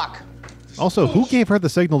 Move it. Walk. Also, who gave her the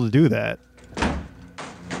signal to do that?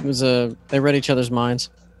 It was they read each other's minds.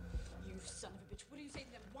 You son of a bitch. What do you say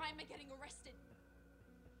to them? Why am I getting arrested?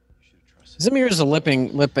 Zimir is a lip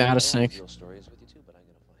out of sync. Real story is with you too, but I'm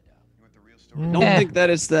gonna find out. You want the real story? I don't think that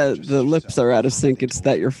it's that the lips are out of sync. It's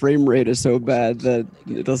that your frame rate is so bad that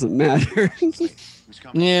it doesn't matter. Who's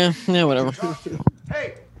coming? Yeah, whatever.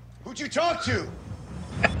 Hey, who'd you talk to?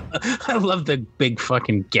 I love the big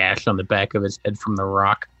fucking gash on the back of his head from the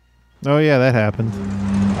rock. Oh yeah, that happened.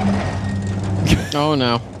 Oh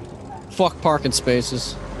no. Fuck parking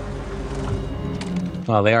spaces.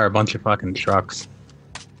 Well, they are a bunch of fucking trucks.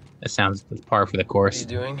 That sounds par for the What are course. you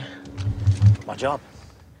doing? My job.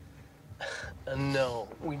 No,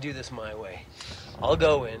 we do this my way. I'll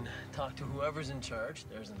go in, talk to whoever's in charge.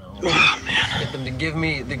 There's an all. Get them to give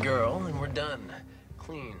me the girl, and we're done.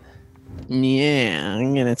 Clean. Yeah,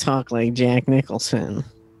 I'm gonna talk like Jack Nicholson.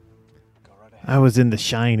 I was in The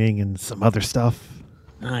Shining and some other stuff.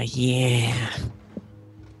 Oh yeah.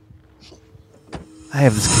 I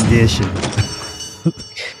have this condition.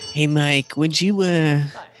 Hey Mike, would you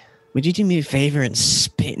do me a favor and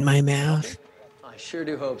spit in my mouth? I sure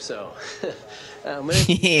do hope so.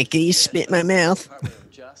 Yeah, can you spit in my mouth? Department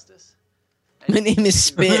of Justice. My name is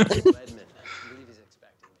Spit. Edmund. I believe he's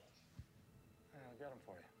expecting me. I'll get him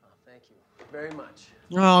for you. Oh, thank you very much.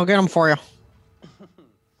 Oh, I'll get them for you.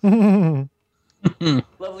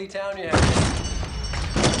 Lovely town you have.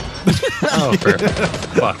 Oh, for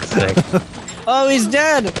fuck's sake. Oh, he's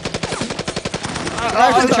dead.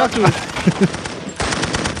 I can talk to him.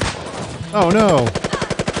 Oh no.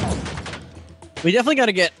 We definitely got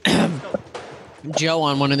to get Joe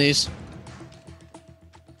on one of these.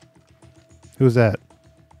 Who's that?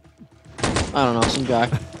 I don't know, some guy.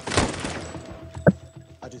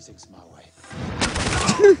 I do things my way.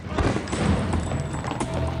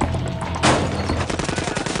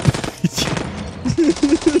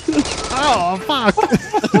 Oh fuck!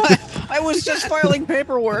 I was just filing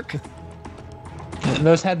paperwork.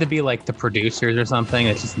 Those had to be like the producers or something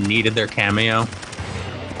that just needed their cameo.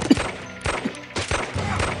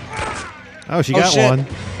 Oh, she Oh, got shit. one.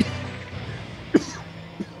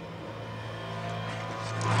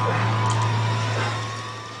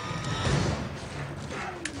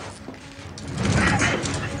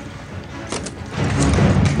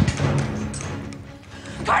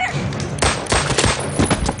 Carter!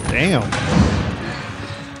 Damn.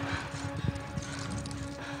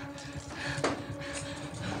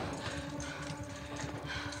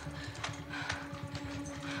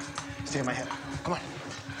 Stay in my head. Come on.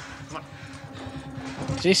 Come on.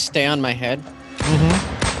 Did he stay on my head?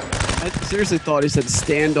 I seriously thought he said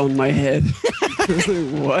stand on my head. I was like,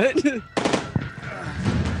 what?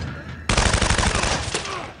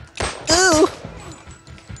 Ooh.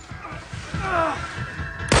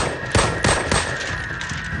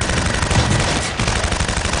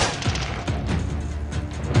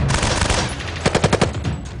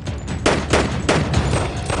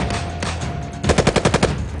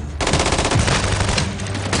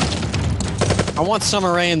 I want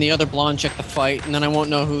Summer Rae and the other blonde chick to fight, and then I won't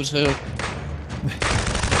know who's who.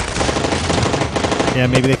 Yeah,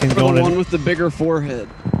 maybe they can The go in. one with the bigger forehead.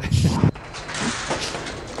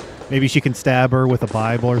 Maybe she can stab her with a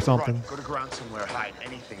Bible or something. Run. Go to ground somewhere. Hide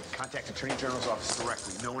anything. Contact Attorney General's office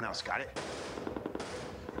directly. No one else. Got it?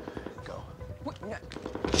 Go.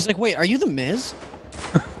 She's like, wait, are you the Miz?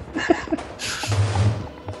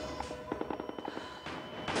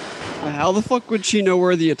 How the fuck would she know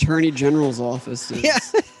where the Attorney General's office is? Yeah.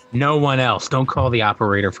 No one else. Don't call the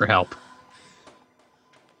operator for help.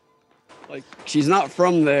 Like, she's not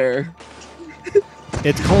from there.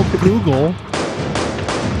 It's called Google.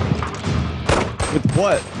 With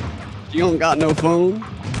what? You don't got no phone?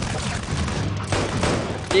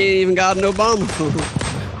 You ain't even got an Obama phone.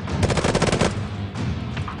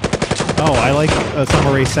 Oh, I like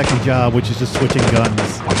Summer Rae's second job, which is just switching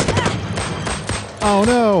guns. Oh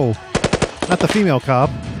no! Not the female cop.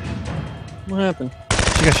 What happened?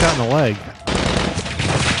 She got shot in the leg.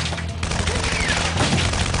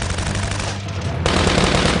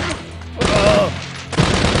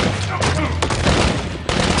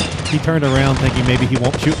 He turned around thinking maybe he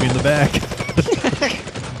won't shoot me in the back.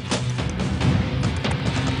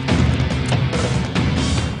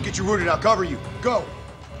 Get you rooted. I'll cover you. Go.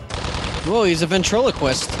 Whoa, he's a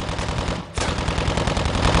ventriloquist.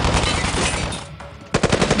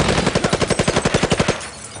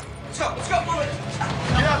 Let's go, move it!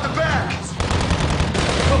 Get out the back.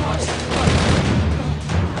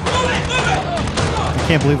 Move it, move it!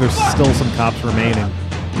 can't believe there's still some cops remaining.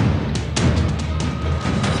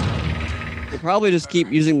 They probably just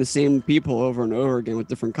keep using the same people over and over again with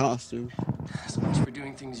different costumes. So much for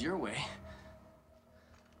doing things your way.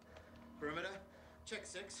 Perimeter, check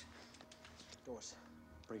 6. Doors,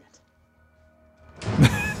 bring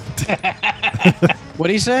it. What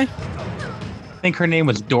do you say? I think her name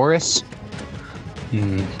was Doris.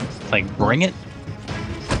 Like, bring it?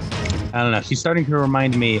 I don't know. She's starting to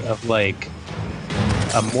remind me of, like,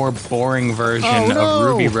 a more boring version of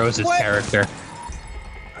Ruby Rose's character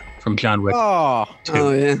from John Wick 2. Oh,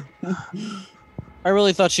 yeah. I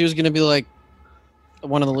really thought she was going to be, like,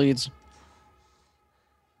 one of the leads.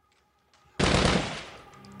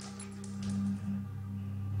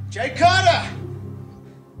 Jay Carter!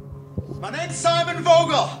 My name's Simon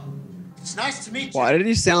Vogel. It's nice to meet you. Why did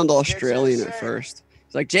he sound Australian at first?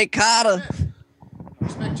 He's like, Jake Carter. I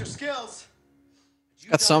respect your skills.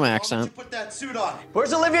 Got some accent. Put that suit on.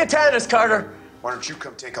 Where's Olivia Tannis, Carter? Why don't you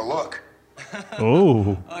come take a look?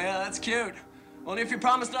 Oh. Oh, yeah, that's cute. Only if you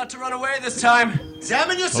promise not to run away this time.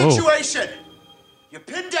 Examine your situation. You're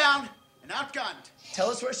pinned down and outgunned. Tell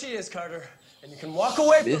us where she is, Carter, and you can walk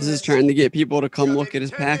away from This is trying to get people to come look at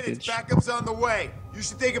his package. Backup's on the way. You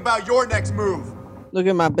should think about your next move. Look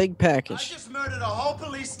at my big I package. just murdered a whole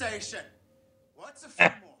police station. What's a few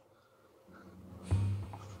more?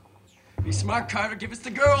 Be smart, Carter. Give us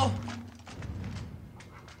the girl.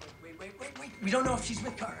 Wait. We don't know if she's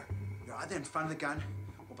with Carter. You're either in front of the gun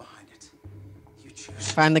or behind it. You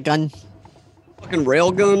choose. Find the gun. Fucking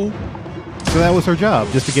railgun. So that was her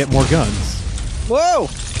job, just to get more guns. Whoa!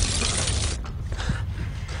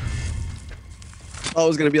 thought it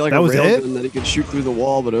was going to be like That a was it? railgun that he could shoot through the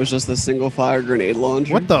wall, but it was just a single fire grenade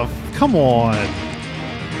launcher. What the? Come on.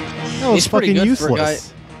 That was He's pretty fucking good for a guy.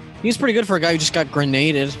 useless. He's pretty good for a guy who just got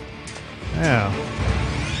grenaded. Yeah.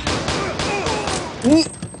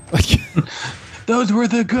 Those were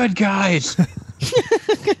the good guys.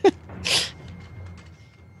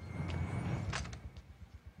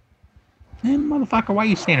 Man, motherfucker, why are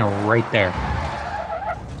you standing right there?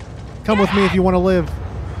 Come with me if you want to live.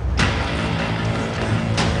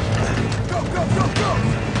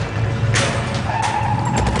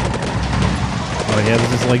 Oh yeah,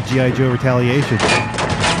 this is like G.I. Joe Retaliation.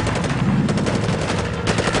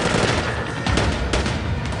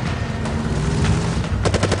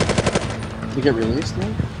 Did he get released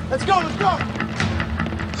now? Let's go, let's go!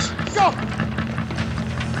 Go!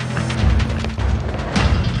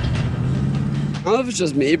 I don't know if it's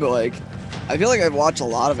just me, but like, I feel like I've watched a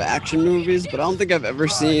lot of action movies, but I don't think I've ever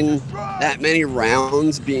seen that many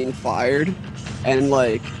rounds being fired and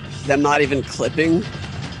like them not even clipping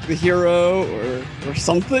the hero or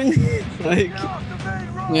something. Like,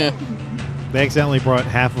 yeah. They accidentally brought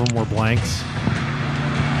half of them were blanks.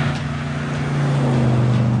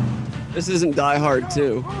 This isn't Die Hard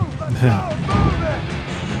 2.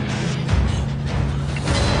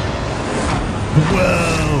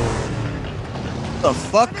 Whoa! The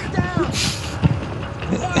fuck?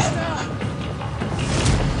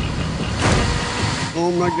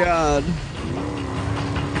 Oh my god.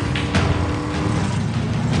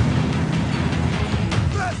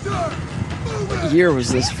 What year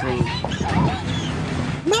was this from?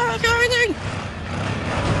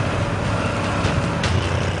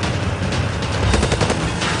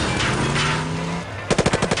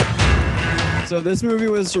 So this movie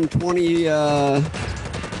was from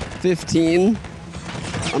 2015.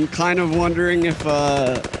 I'm kind of wondering if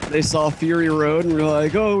they saw Fury Road and were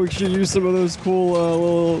like, "Oh, we should use some of those cool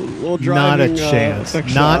little driving." Not a chance.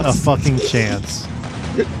 Not a fucking chance.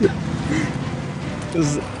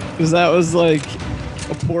 Because that was like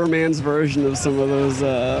a poor man's version of some of those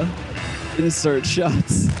insert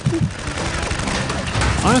shots.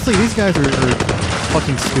 Honestly, these guys are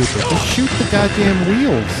fucking stupid. Just shoot the goddamn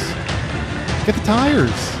wheels. Get the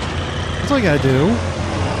tires. That's all you gotta do.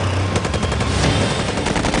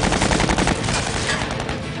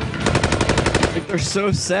 Like they're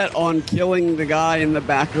so set on killing the guy in the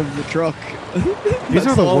back of the truck. These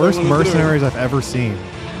are the worst mercenaries I've ever seen.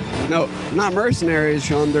 No, not mercenaries,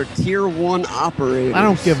 Sean. They're tier 1 operators. I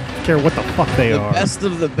don't care what the fuck they are. Best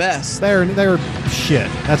of the best. They're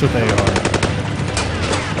shit. That's what they are.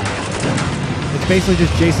 It's basically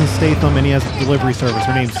just Jason Statham, and he has a delivery service.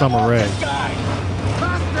 Her name's Summer Rae.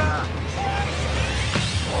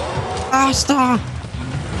 Faster!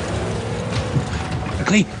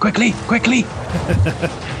 Quickly!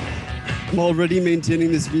 I'm already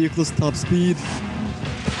maintaining this vehicle's top speed.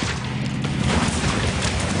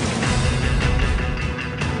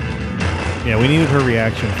 Yeah, we needed her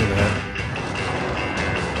reaction for that.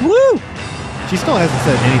 Woo! She still hasn't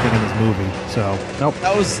said anything in this movie, so nope.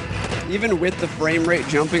 That was, even with the frame rate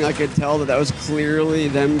jumping, I could tell that was clearly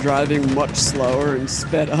them driving much slower and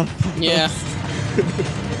sped up. Yeah.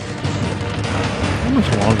 How much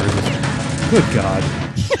longer is this? Good God.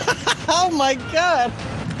 Oh my God.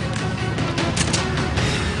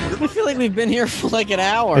 I feel like we've been here for like an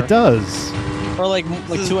hour. It does. Or like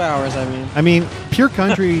 2 hours, I mean. I mean, Pure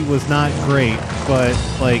Country was not great, but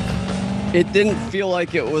like it didn't feel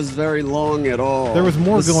like it was very long at all. There was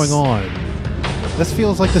more going on. This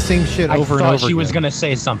feels like the same shit over and over. I thought she was gonna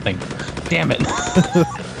say something. Damn it.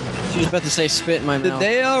 She was about to say spit in my Did mouth.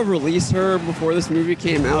 they release her before this movie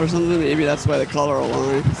came out or something? Maybe that's why the color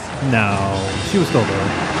aligns. No, she was still there.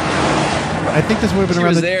 I think this would have been She around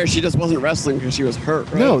was the there. She just wasn't wrestling because she was hurt.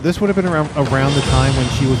 Right? No, this would have been around the time when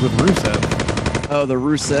she was with Rusev. Oh, the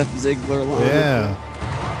Rusev Ziggler line. Yeah.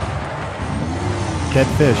 Dead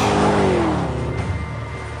fish.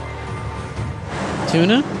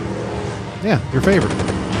 Tuna? Yeah, your favorite.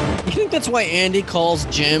 You think that's why Andy calls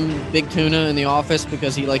Jim Big Tuna in the office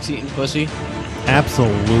because he likes eating pussy?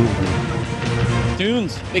 Absolutely.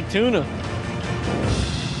 Tunes, Big Tuna.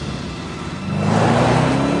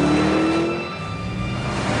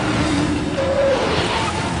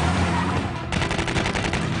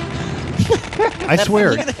 I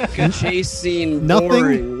swear. Chase scene Nothing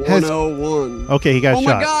boring. has- 101. Okay, he got oh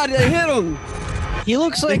shot. my God! They hit him. He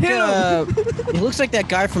looks like They hit him. he looks like that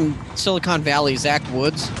guy from Silicon Valley, Zach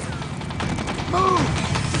Woods.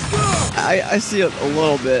 I see it a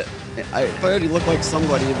little bit. I already look like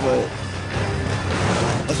somebody, but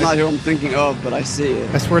that's not who I'm thinking of. But I see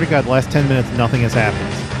it. I swear to God, last 10 minutes, nothing has happened.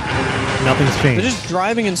 Nothing's They're changed. just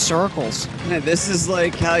driving in circles. Man, this is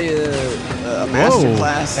like how you a master Whoa.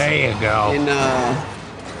 class There you go. in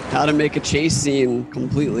how to make a chase scene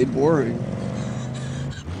completely boring.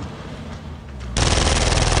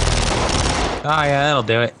 Oh yeah, that'll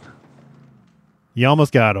do it. You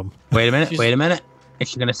almost got him. Wait a minute. Wait a minute. Is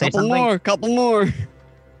she gonna say Couple something? couple more.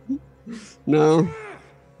 No.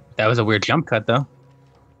 That was a weird jump cut, though.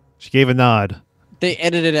 She gave a nod. They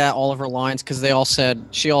edited out all of her lines because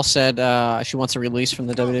she all said she wants a release from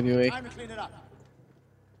the WWE.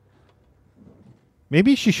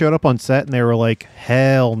 Maybe she showed up on set and they were like,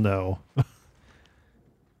 hell no. I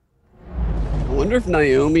wonder if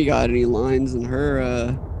Naomi got any lines in her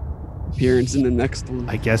appearance in the next one.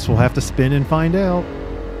 I guess we'll have to spin and find out.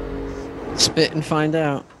 Spit and find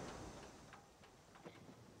out.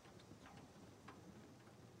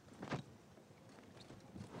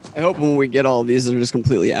 I hope when we get all these, they're just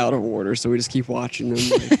completely out of order, so we just keep watching them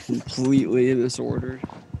like, completely in disorder.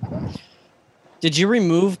 Did you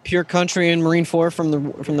remove Pure Country and Marine 4 from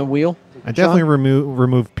the wheel? I definitely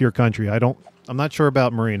removed Pure Country. I'm not sure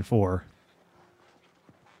about Marine 4.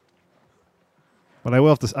 But I will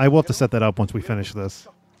have to set that up once we finish this.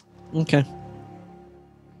 Okay.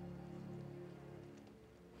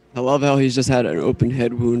 I love how he's just had an open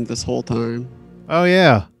head wound this whole time. Oh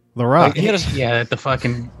yeah. The Rock. Yeah,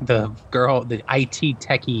 the girl, the IT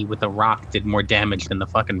techie with the Rock did more damage than the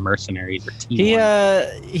fucking mercenaries or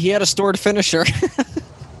T1. He had a stored finisher.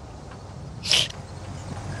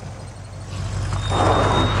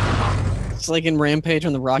 It's like in Rampage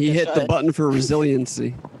when the Rock He gets hit shot. the button for resiliency.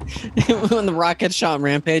 When the Rock gets shot in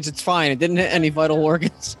Rampage, it's fine. It didn't hit any vital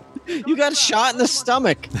organs. You got shot in the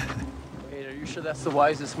stomach. Wait, are you sure that's the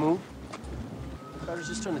wisest move? Carter's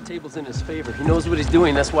just turned the tables in his favor. He knows what he's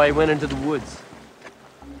doing. That's why he went into the woods.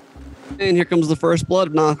 And here comes the First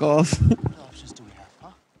Blood knockoff.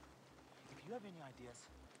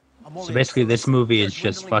 So basically, this movie is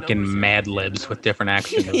just fucking Mad Libs with different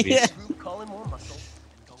action movies. Yeah.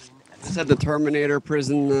 Just had the Terminator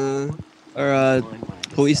prison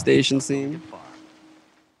police station scene.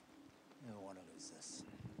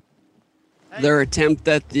 Their attempt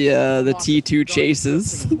at the T2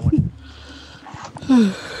 chases.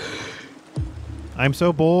 I'm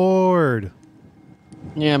so bored.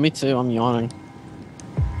 Yeah, me too. I'm yawning.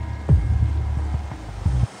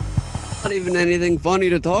 Not even anything funny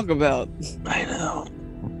to talk about. I know.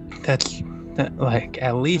 Like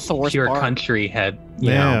at least the worst Pure part. Country had.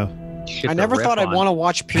 Yeah. I never thought I'd want to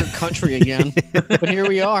watch Pure Country again, but here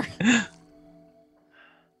we are.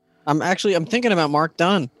 I'm thinking about Mark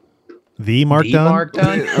Dunn. The Mark Dunn? Mark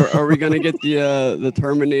Dunn? Are we gonna get the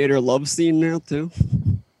Terminator love scene now too?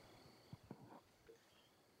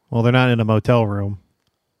 Well, they're not in a motel room.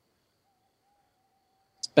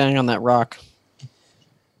 Let's bang on that rock.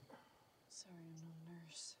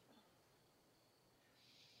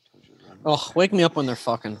 Oh, wake me up when they're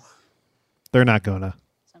fucking. They're not gonna.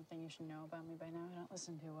 Something you should know about me by now. I don't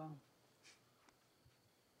listen too well.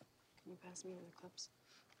 Can you pass me the clips?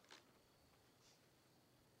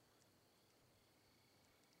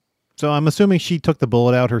 So I'm assuming she took the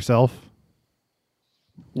bullet out herself.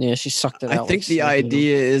 Yeah, she sucked it I out. think like the Snoopy.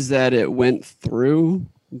 idea is that it went through,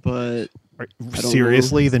 but I don't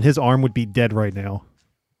Seriously, know. then his arm would be dead right now.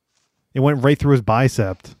 It went right through his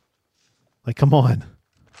bicep. Like, come on.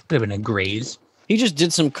 Could have been a graze. He just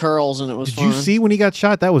did some curls and it was Did fine. you see when he got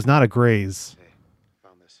shot? That was not a graze.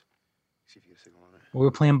 We were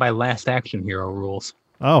playing by last action hero rules.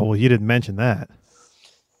 Oh, well, you didn't mention that.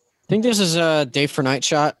 Think this is a day for night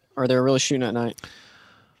shot, or they're really shooting at night?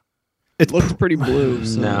 It looked pretty blue.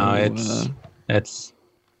 So, No, it's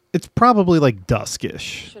It's probably like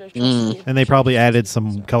duskish. And they probably added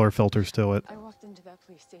some color filters to it. I walked into that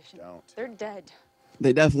police station. They're dead.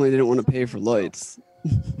 They definitely didn't want to pay for lights.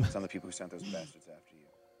 It's on the people who sent those bastards after you.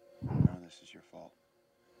 None of this is your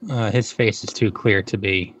fault. his face is too clear to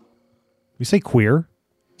be. You say queer?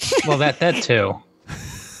 Well, that too.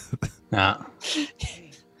 Nah.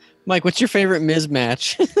 Mike, what's your favorite Miz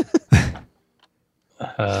match? Did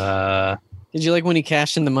you like when he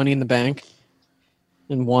cashed in the Money in the Bank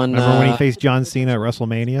and won? Remember when he faced John Cena at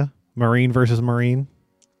WrestleMania? Marine versus Marine?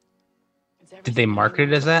 Did they market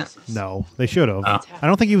it as that? No, they should have. Oh. I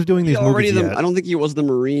don't think he was doing these movies yet. I don't think he was the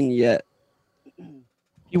Marine yet.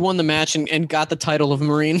 He won the match and got the title of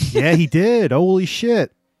Marine. Yeah, he did. Holy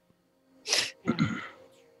shit.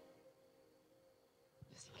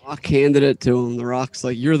 Rock handed it to him. The Rock's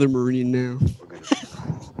like, "You're the Marine now."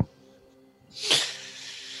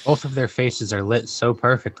 Both of their faces are lit so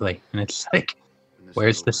perfectly, and it's like,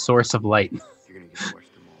 where's the source of light?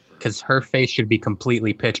 Because her face should be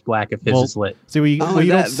completely pitch black if his is lit. See, what you, Not what only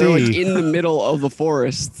you don't that, they're like see. in the middle of the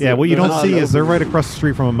forest. Yeah, what you They're don't not see is they're open. right across the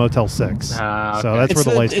street from a Motel 6. So that's where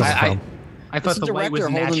the light's coming from. I thought the the light was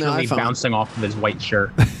director holding the naturally iPhone. bouncing off of his white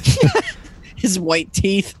shirt. His white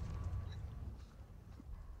teeth.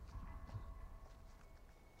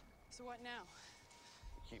 So what now?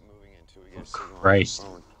 Keep moving until we get a signal on the Christ.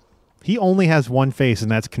 phone. He only has one face,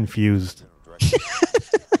 and that's confused. How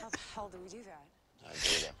the hell do we do that? I didn't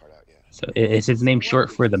figure that part out yet. So is his name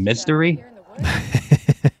short for the mystery? Here in the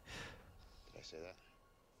woods?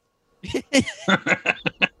 Did I say that?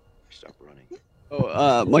 Stop running.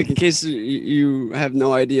 Oh, Mike, in case you have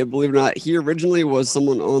no idea, believe it or not, he originally was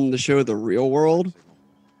someone on the show The Real World.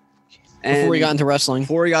 Before he got into wrestling.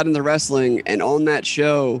 Before he got into wrestling, and on that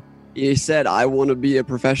show, he said, "I want to be a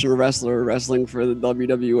professional wrestler, wrestling for the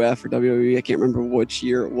WWF or WWE." I can't remember which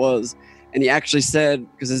year it was. And he actually said,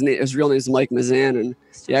 because his real name is Mike Mizanin,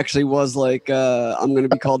 he actually was like, "I'm going to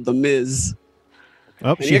be called The Miz."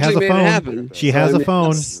 Oh, And she he has actually a made it phone. happen. She So, has I a mean,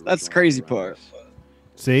 phone. That's the crazy part.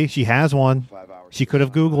 See, she has one. She could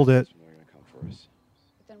have Googled it.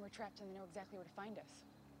 But then we're trapped and they know exactly where to find us.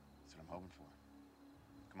 That's what I'm hoping for.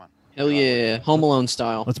 Come on. Hell yeah, Home Alone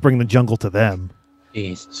style. Let's bring the jungle to them.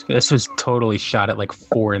 Jesus, this was totally shot at like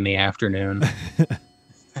 4 in the afternoon.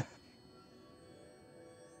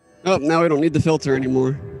 Oh, now we don't need the filter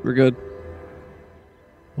anymore. We're good.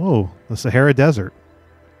 Oh, the Sahara Desert.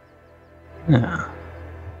 Yeah.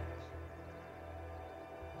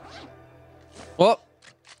 Well,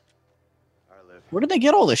 All right, Liv. where did they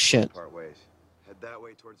get all this shit? Part ways. Head that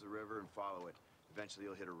way towards the river and follow it. Eventually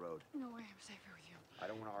you'll hit a road. No way I'm safer with you. I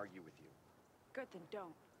don't want to argue with you. Good, then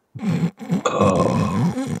don't.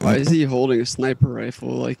 Why is he holding a sniper rifle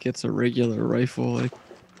like it's a regular rifle? Like,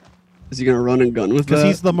 is he gonna run and gun with that? Because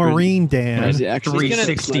he's the Marine, Or Dan. is he actually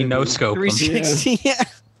 360 no scope. 360, yeah.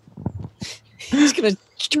 He's gonna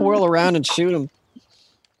twirl around and shoot him.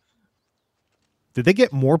 Did they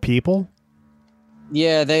get more people?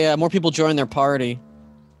 Yeah, they more people join their party.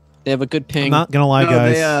 They have a good ping. I'm not gonna lie,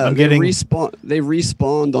 guys. I'm they getting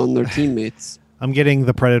respawned on their teammates. I'm getting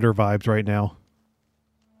the Predator vibes right now.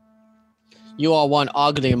 You are one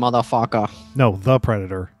ugly motherfucker. No, the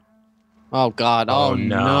Predator. Oh God! Oh,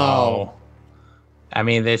 no! I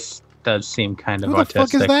mean, this does seem kind of Who the autistic.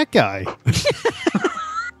 fuck is that guy?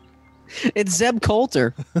 It's Zeb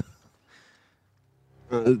Coulter.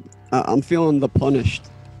 I'm feeling the punished.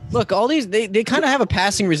 Look, all these they kind of have a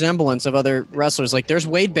passing resemblance of other wrestlers. Like there's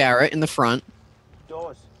Wade Barrett in the front.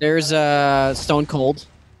 There's Stone Cold.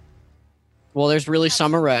 Well, there's really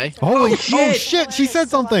Summer Rae. Holy oh shit! She said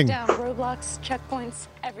something. Down roadblocks, checkpoints,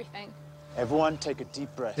 everything. Everyone, take a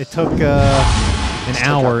deep breath. It took an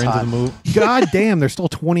hour into the time. movie. God damn! There's still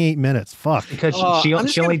 28 minutes. Fuck. Because I'm she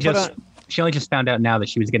just only gonna put just she only just found out now that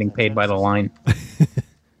she was getting paid by the line. I'm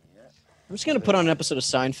just gonna put on an episode of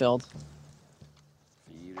Seinfeld.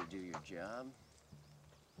 For you to do your job.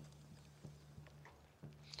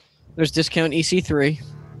 There's discount EC3.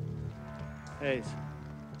 Hayes,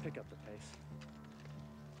 pick up the pace.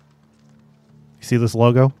 You see this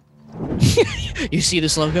logo? You see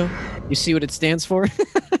this logo? You see what it stands for?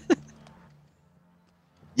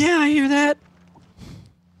 hear that?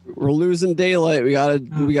 We're losing daylight. We gotta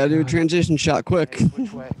do a transition shot quick.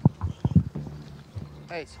 Which way?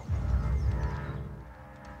 Hayes.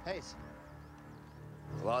 Hayes.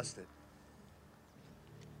 Lost it.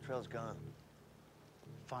 Trail's gone.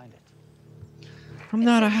 Find it. I'm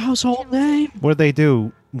not a household name. What did they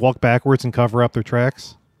do? Walk backwards and cover up their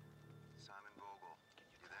tracks?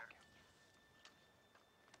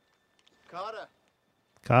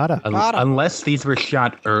 Carter. Unless these were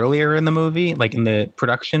shot earlier in the movie, like in the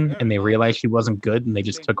production, and they realized she wasn't good and they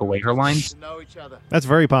just took away her lines. That's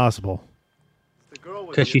very possible.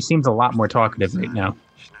 Because she seems a lot more talkative right now.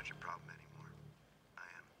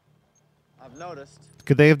 I've noticed.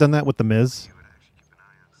 Could they have done that with The Miz?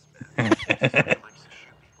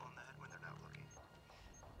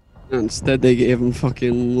 Instead, they gave him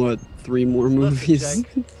fucking, 3 more movies?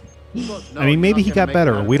 I mean, maybe he got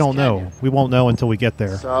better. We don't know. We won't know until we get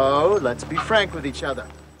there. So, let's be frank with each other.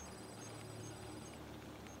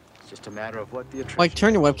 It's just a matter of what the attrition. Like,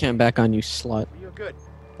 turn your webcam back on, you slut. You're good.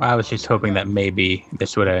 I was just hoping that maybe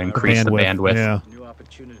this would have increased the bandwidth. Yeah. New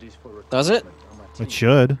opportunities for Does it? It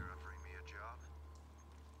should.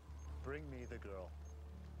 Bring me the girl.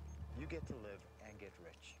 You get to live and get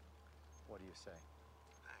rich. What do you say?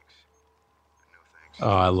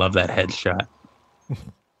 Oh, I love that headshot.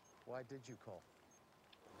 Why did you call?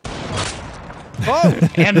 Oh,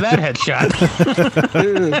 and that headshot.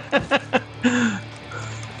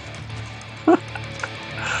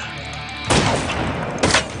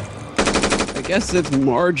 I guess it's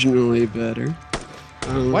marginally better.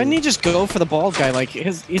 Why didn't he just go for the bald guy? Like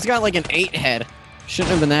he's got like an 8 head.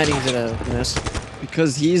 Shouldn't have been that easy to miss.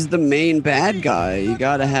 Because he's the main bad guy. You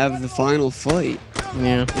gotta have the final fight.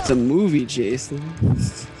 Yeah. It's a movie, Jason.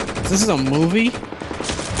 This is a movie?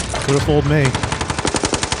 Could have fooled me.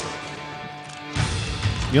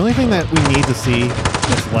 The only thing that we need to see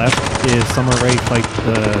that's left is Summer Rae fight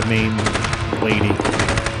the main lady.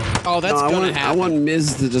 Oh, that's gonna happen. I want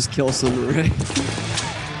Miz to just kill Summer Rae.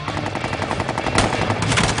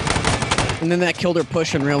 And then that killed her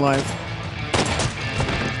push in real life.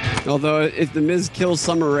 Although, if the Miz kills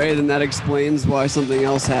Summer Rae, then that explains why something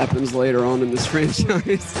else happens later on in this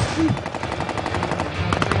franchise.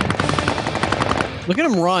 Look at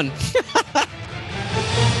him run.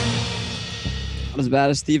 Not as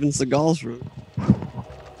bad as Steven Seagal's run.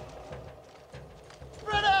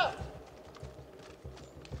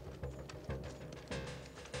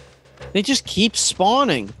 They just keep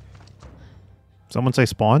spawning. Someone say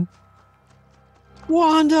spawn?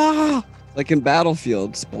 Wanda! Like in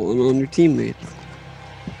Battlefield, spawn on your teammates.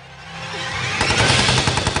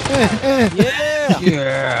 Yeah!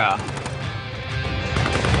 Yeah!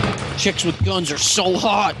 Chicks with guns are so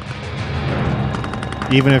hot.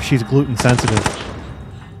 Even if she's gluten sensitive.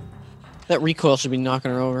 That recoil should be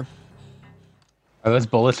knocking her over. Are those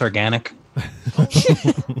bullets organic?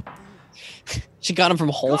 She got them from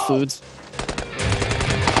Whole Foods.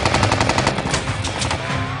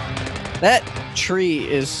 That tree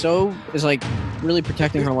is like really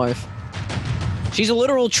protecting her life. She's a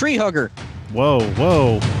literal tree hugger. Whoa,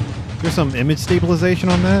 whoa. There's some image stabilization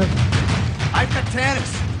on that. I've got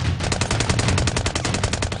Tannis.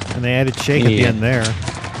 And they added shake at the end there.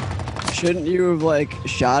 Shouldn't you have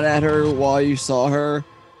shot at her while you saw her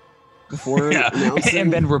before announcing?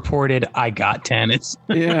 And then reported, I got Tannis.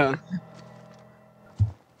 Yeah.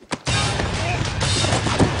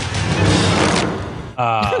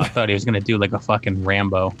 I thought he was gonna do like a fucking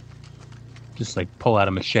Rambo. Just pull out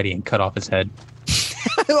a machete and cut off his head.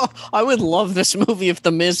 I would love this movie if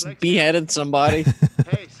The Miz beheaded somebody.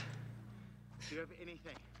 Hayes, do you have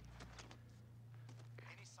anything?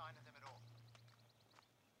 Any sign of them at all?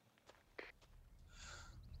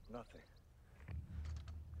 Nothing.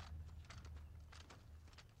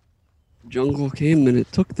 Jungle came and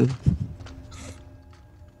it took them.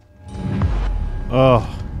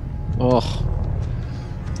 Oh. Oh.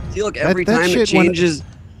 See, look, every That time it shit changes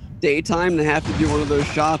daytime, they have to do one of those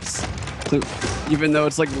shots. Even though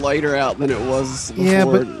it's lighter out than it was before. Yeah,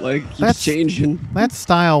 but keeps that's changing. That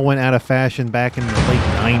style went out of fashion back in the late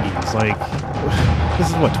 90s. This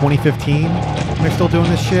is what, 2015? And they're still doing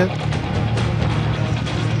this shit?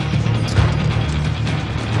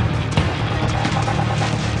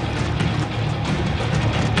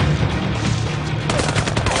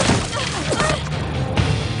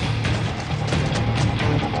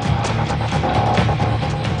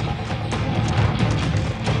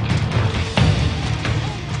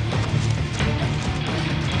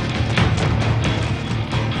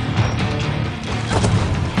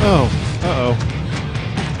 Oh, uh-oh.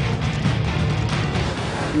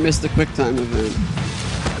 You missed the quick time event.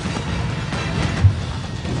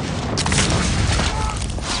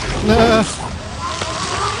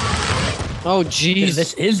 Oh, jeez.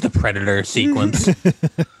 This is the Predator sequence.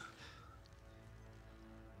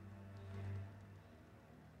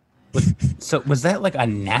 Was that like a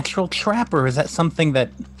natural trap, or is that something that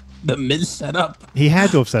the Miz set up? He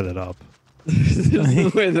had to have set it up.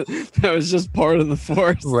 That was just part of the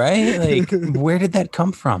force. Right? Like, where did that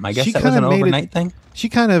come from? I guess She that was kinda an made overnight thing. She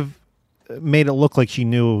kind of made it look like she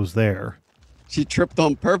knew it was there. She tripped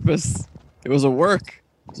on purpose. It was a work.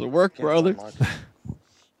 It was a work, brother.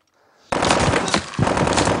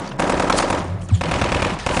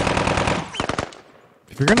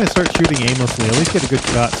 If you're going to start shooting aimlessly, at least get a good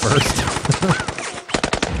shot first.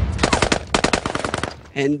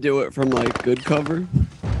 And do it from like good cover.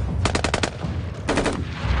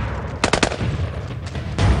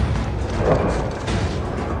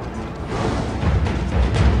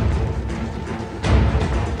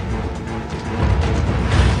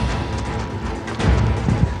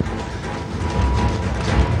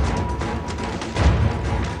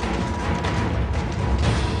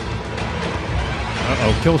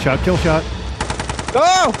 Uh-oh, kill shot, kill shot.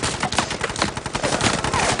 Oh!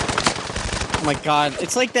 Oh my god.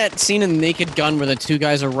 It's like that scene in Naked Gun where the two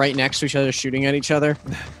guys are right next to each other shooting at each other.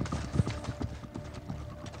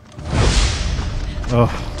 Oh,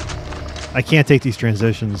 I can't take these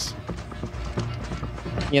transitions.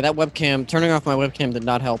 Yeah, that webcam, turning off my webcam did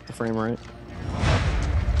not help the frame rate.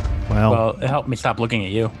 Well, it helped me stop looking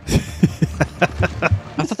at you.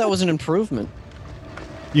 I thought that was an improvement.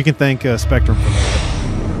 You can thank Spectrum for that.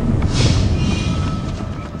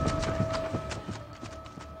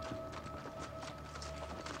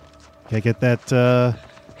 Okay, get that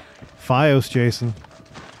Fios, Jason.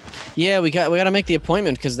 Yeah, we got to make the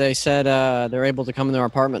appointment because they said they're able to come in our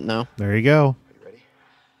apartment now. There you go.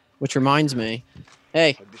 Which reminds me,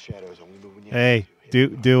 hey,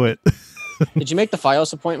 do it. did you make the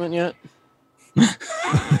Fios appointment yet?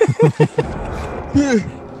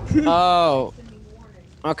 Oh,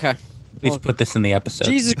 okay. Please put this in the episode.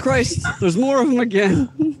 Jesus Christ, there's more of them again.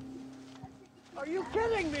 Are you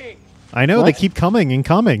kidding me? I know, they keep coming and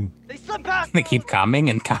coming. They slip past. They keep coming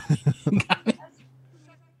and coming. And coming.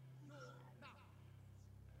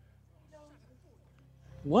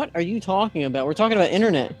 What are you talking about? We're talking about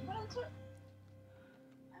internet.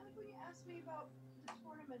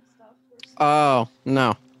 Oh,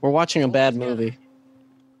 no. We're watching a bad movie.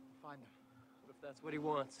 If that's what he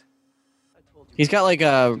wants. He's got like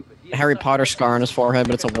a Harry Potter scar on his forehead,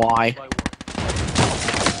 but it's a Y.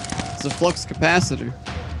 It's a flux capacitor.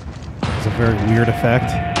 It's a very weird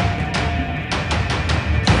effect.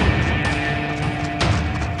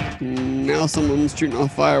 Now someone's shooting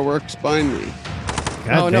off fireworks behind me.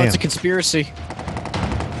 God oh, no, damn. it's a conspiracy.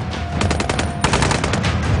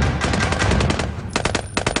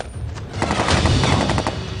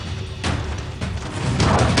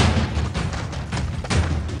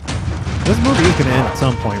 This movie is going to end at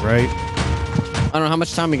some point, right? I don't know how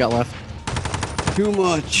much time we got left. Too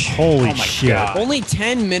much. Holy shit. Only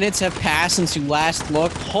 10 minutes have passed since you last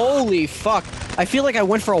looked. Holy fuck. I feel like I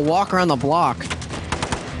went for a walk around the block.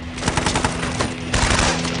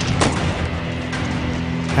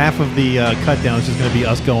 Half of the cut down is just going to be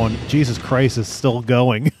us going, Jesus Christ, it's still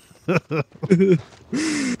going. Oh,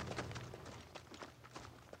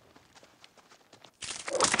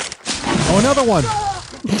 another one.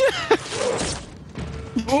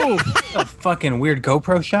 Ooh, a fucking weird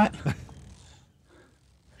GoPro shot.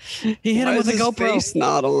 He hit him with a his GoPro. face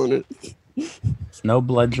not on it? It's no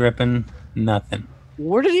blood dripping, nothing.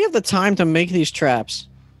 Where did he have the time to make these traps?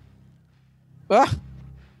 Ah.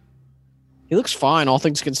 He looks fine, all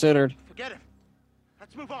things considered. Forget it.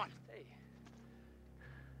 Let's move on. Hey.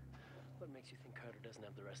 What makes you think Carter doesn't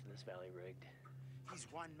have the rest of this valley rigged? He's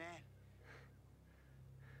one man.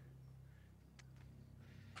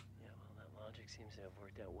 Yeah, well, that logic seems to have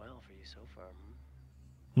worked out well for you so far.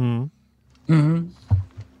 Hmm. Mm-hmm.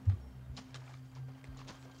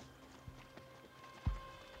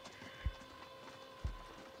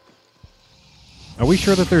 Are we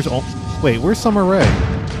sure that there's... Wait, where's Summer Rae?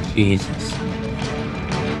 Jesus.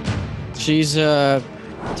 She's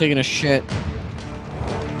taking a shit.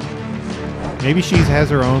 Maybe she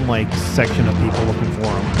has her own, like, section of people looking for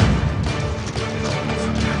him.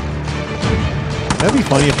 That'd be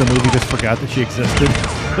funny if the movie just forgot that she existed.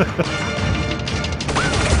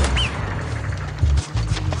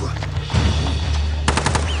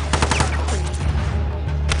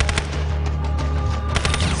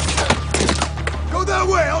 Go that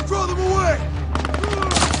way. I'll draw them away.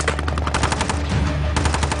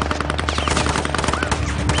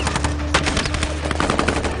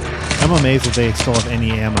 I'm amazed that they still have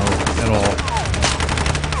any ammo at all.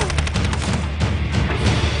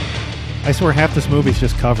 I swear half this movie's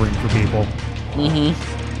just covering for people. Mm-hmm.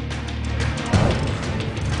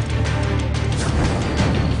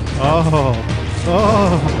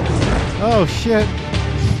 Oh, shit.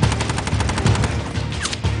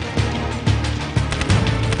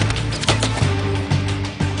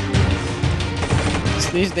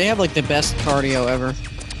 They have like the best cardio ever.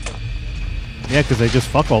 Yeah, because they just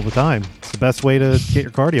fuck all the time. It's the best way to get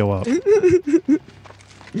your cardio up.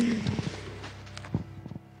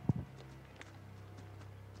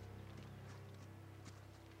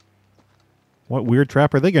 What weird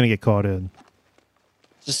trap are they going to get caught in?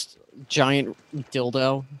 Just giant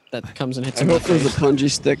dildo that comes and hits I him in hope the there's a face.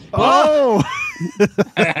 punji stick. Oh!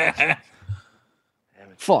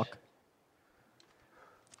 Fuck.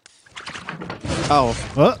 Oh.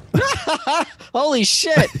 Holy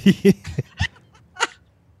shit!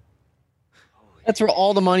 That's where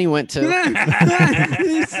all the money went to.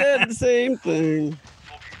 He said the same thing.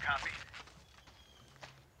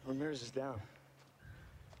 Ramirez is down.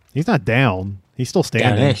 He's not down. He's still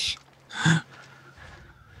standing. Downish.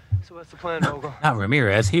 So what's the plan, Vogel? Not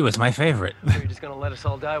Ramirez. He was my favorite. You're just gonna let us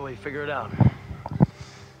all die while you figure it out.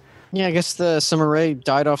 Yeah, I guess the Summer Rae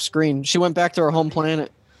died off screen. She went back to her home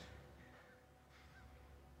planet.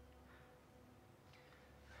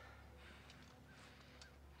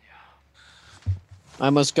 I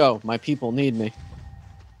must go. My people need me.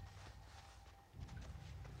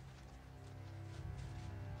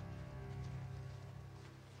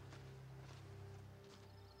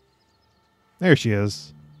 There she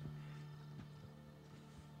is.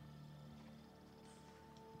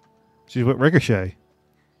 She's with Ricochet.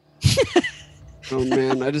 Oh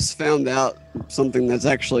man, I just found out something that's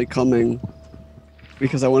actually coming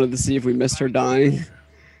because I wanted to see if we missed her dying.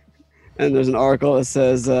 And there's an article that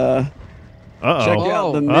says, check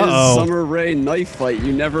out the Ms. Summer Rae knife fight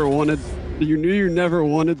you knew you never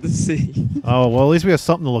wanted to see. Oh, well, at least we have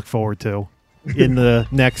something to look forward to in the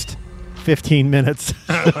next 15 minutes.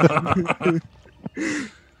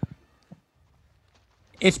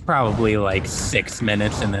 It's probably like 6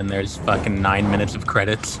 minutes, and then there's fucking 9 minutes of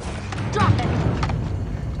credits.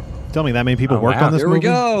 Tell me that many people worked wow. on this Here movie? we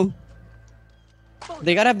go.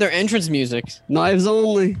 They gotta have their entrance music. Knives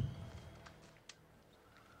only.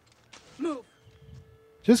 Move.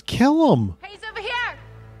 Just kill him. Hey, he's over here.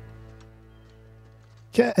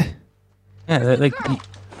 Yeah, like.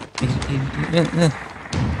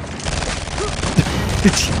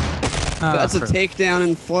 That's a takedown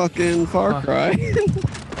in fucking Far Cry.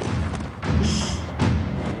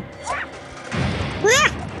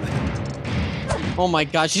 Oh my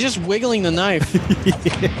god, she's just wiggling the knife.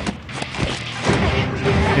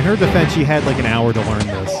 In her defense, she had like an hour to learn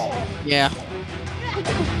this. Yeah.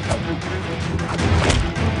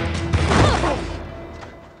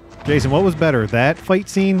 Jason, what was better, that fight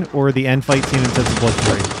scene or the end fight scene in Tits and Blood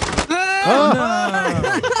 3?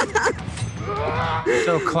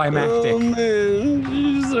 So climactic. Oh man,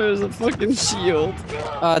 she deserves a fucking shield.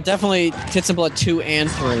 Definitely Tits and Blood 2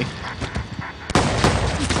 and 3.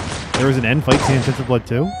 There was an end fight scene in Tits and Blood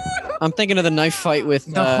 2? I'm thinking of the knife fight with.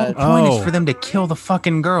 The whole point is for them to kill the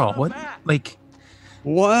fucking girl. What? Like.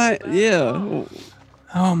 What? Yeah.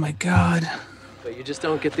 Oh my god. But you just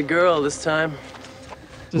don't get the girl this time.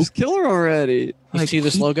 Just kill her already. You see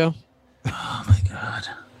this logo? Oh my god.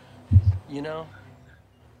 You know,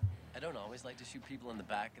 I don't always like to shoot people in the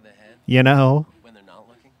back of the head. You know. When they're not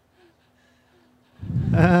looking.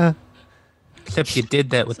 Except you did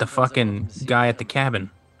that with the fucking guy at the cabin.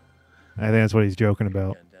 I think that's what he's joking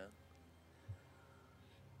about.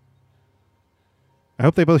 I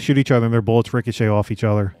hope they both shoot each other and their bullets ricochet off each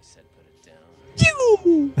other.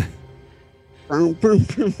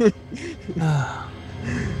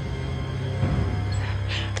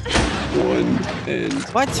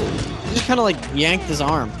 What? He just kind of like yanked his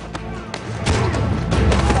arm.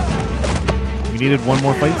 We needed one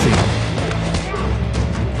more fight scene.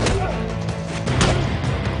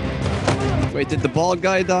 Wait, did the bald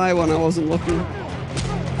guy die when I wasn't looking?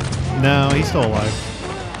 No, he's still alive.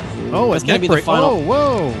 Oh, That's it's gonna be the final. Oh,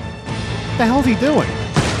 whoa! What the hell's he doing?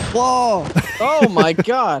 Whoa! Oh my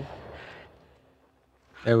god!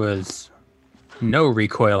 There was no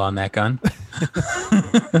recoil on that gun.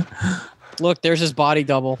 Look, there's his body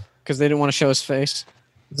double because they didn't want to show his face.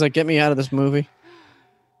 It's like, get me out of this movie.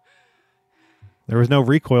 There was no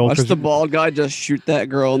recoil. Watch 'cause the bald guy just shoot that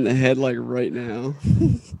girl in the head like right now.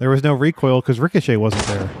 There was no recoil because Ricochet wasn't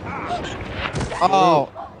there. Oh.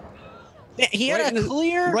 He had Right a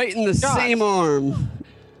clear right in the shot. same arm.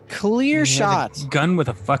 Clear shot. Gun with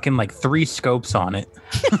a fucking like 3 scopes on it.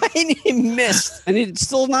 And he missed. And he's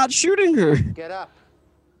still not shooting her. Get up.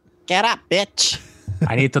 Get up, bitch.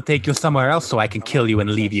 I need to take you somewhere else so I can kill you and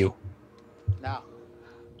leave you. Now,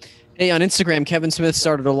 Hey, on Instagram, Kevin Smith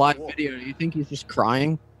started a live video. Do you think he's just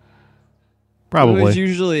crying? Probably. He's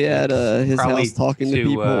usually at his Probably house talking to to,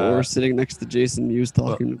 people or sitting next to Jason Mewes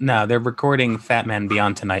talking. No, they're recording Fat Man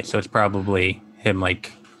Beyond tonight, so it's probably him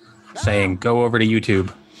like saying, "Go over to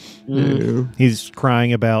YouTube." He's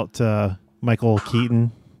crying about Michael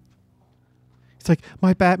Keaton. He's like,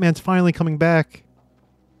 my Batman's finally coming back.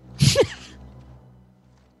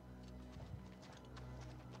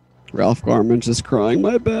 Ralph Garman's just crying.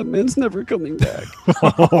 My Batman's never coming back.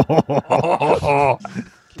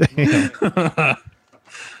 Damn.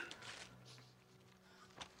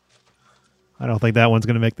 I don't think that one's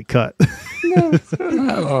going to make the cut.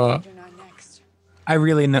 I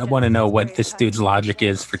really want to know what this dude's logic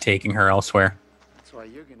is for taking her elsewhere. that's why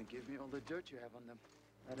you're gonna give me all the dirt you have on them.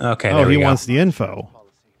 Okay, Oh, there we he go. wants the info.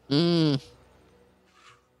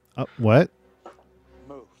 What?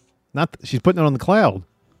 Move. Not. She's putting it on the cloud.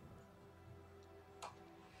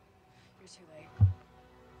 You're too late.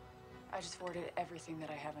 I just forwarded everything that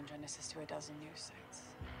I have on Genesis to a dozen news sites.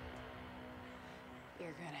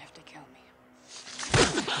 You're gonna have to kill me.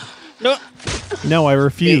 No. No, I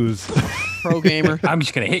refuse. Pro gamer. I'm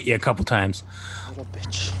just gonna hit you a couple times. Little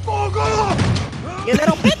bitch. You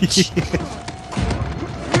little bitch.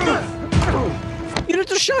 You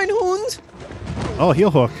little shine hund. Oh, heel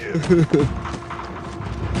hook.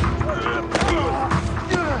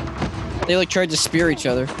 They like tried to spear each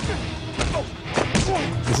other.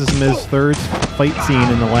 This is Miz's third fight scene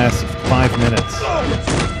in the last 5 minutes.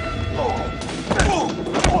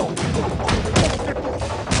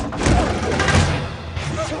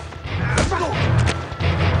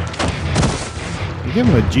 You give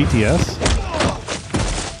him a GTS?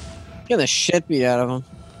 Getting the shit beat out of him.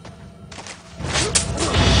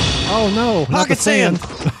 Oh no, not the Pocket sand.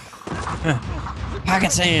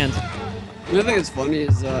 Pocket sand. The other thing that's funny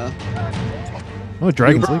is Oh,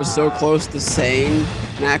 Dragon Hubert Sleep. was so close to saying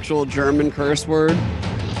an actual German curse word.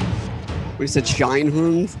 When he said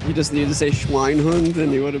Schweinhund, he just needed to say Schweinhund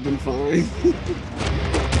and he would have been fine.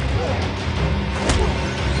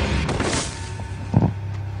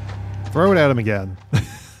 Throw it at him again.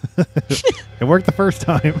 It worked the first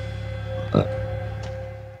time.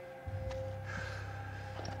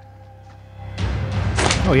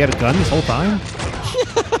 Oh, he had a gun this whole time?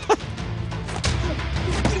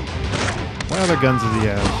 What other guns does he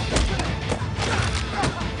have?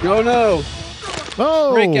 No, no.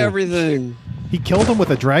 Oh! Break everything. He killed him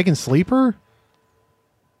with a Dragon Sleeper?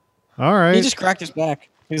 All right. He just cracked his back.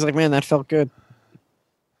 He's like, man, that felt good.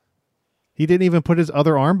 He didn't even put his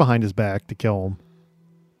other arm behind his back to kill him.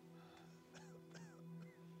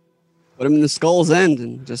 Put him in the skull's end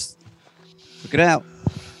and just took it out.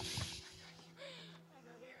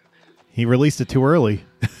 He released it too early.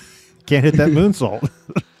 Can't hit that moonsault.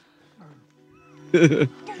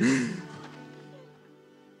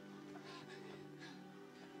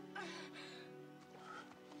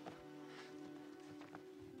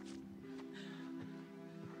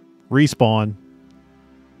 Respawn.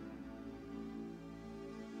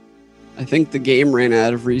 I think the game ran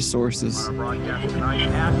out of resources.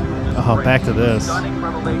 Oh, back to this.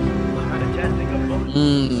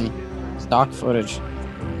 Stock footage.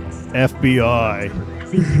 FBI.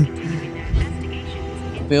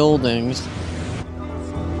 Buildings.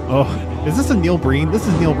 Oh, is this a Neil Breen? This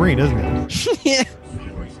is Neil Breen, isn't it? Yeah.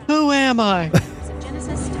 Who am I?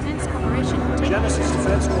 Genesis Defense Corporation. Genesis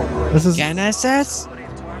Defense Corporation. This is Genesis?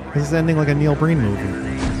 This is ending like a Neil Breen movie.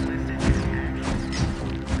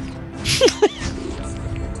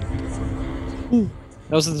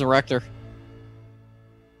 That was the director.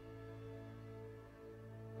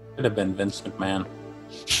 Could have been Vince McMahon.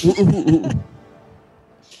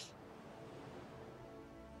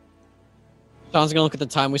 John's gonna look at the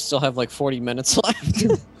time. We still have like 40 minutes left.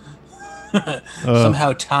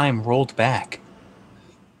 Somehow time rolled back.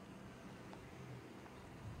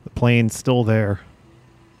 The plane's still there.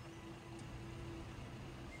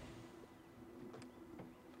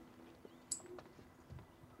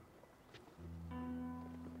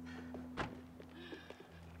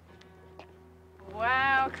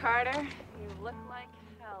 Wow, Carter, you look like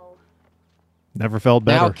hell. Never felt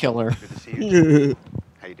better. Now killer. Good to see you.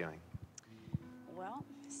 How you doing? Well,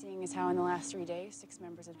 seeing as how in the last 3 days, 6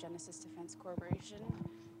 members of Genesis Defense Corporation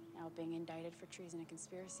now being indicted for treason and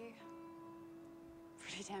conspiracy,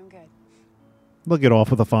 pretty damn good. They'll get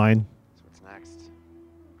off with a fine. So what's next?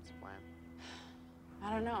 What's the plan?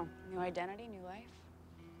 I don't know. New identity, new life.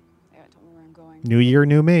 They haven't told me where I'm going. New year,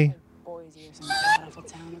 new me. Boise or some awful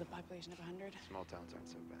town with a population of 100. Small towns aren't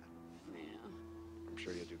so bad. Yeah. I'm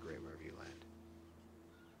sure you'll do great wherever you land.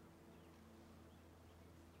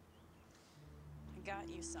 got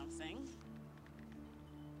you something.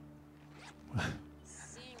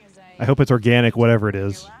 Seeing as I hope it's organic, whatever it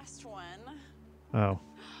is. last one. Oh,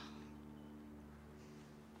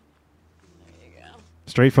 There you go.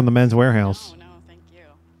 straight from the Men's Warehouse. No, thank you.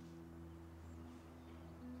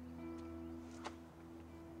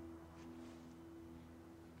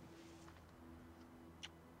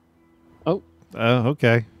 Oh,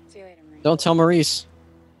 Okay. See you later, Marie. don't tell Maurice.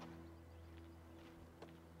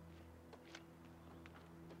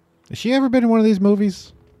 Has she ever been in one of these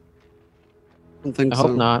movies? I don't think I so.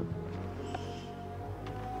 hope not.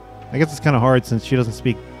 I guess it's kind of hard since she doesn't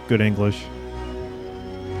speak good English.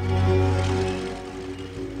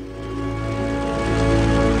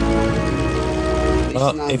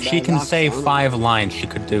 Well, not if a she bad can doctor, say huh? 5 lines, she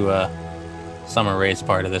could do a Summer Rae's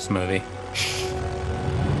part of this movie.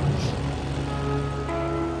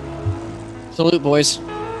 Salute, boys.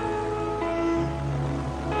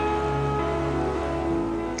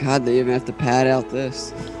 God, they even have to pad out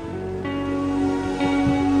this.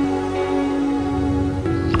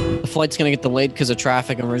 The flight's gonna get delayed because of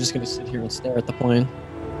traffic, and we're just gonna sit here and stare at the plane.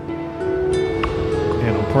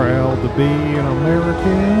 And I'm proud to be an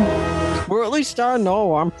American. Well, at least I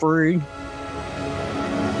know I'm free.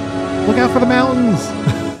 Look out for the mountains.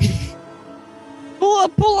 Pull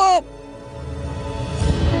up, pull up.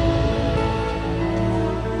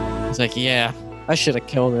 It's like, yeah, I should have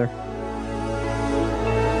killed her.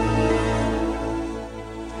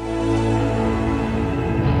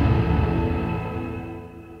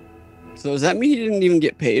 So does that mean he didn't even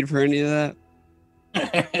get paid for any of that?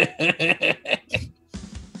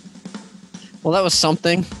 Well, that was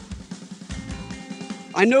something.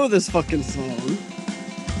 I know this fucking song.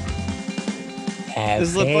 Have This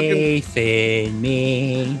is a fucking- faith in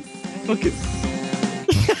me. Fucking.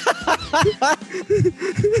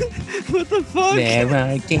 What the fuck? There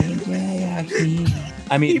are days I hear.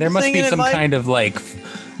 I mean, Keep there must be singing it, some Mike. kind of like,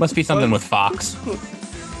 must be something with Fox.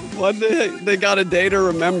 What they got a day to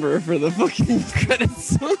remember for the fucking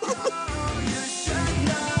credits.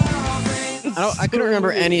 I couldn't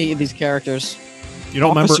remember any of these characters. You don't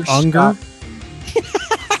remember Officer Unger?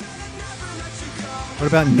 What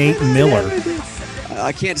about Nate Miller?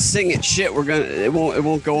 I can't sing it. Shit, it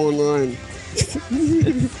won't go online.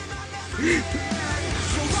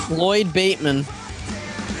 Lloyd Bateman.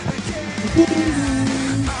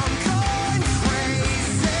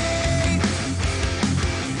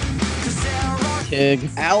 Tig.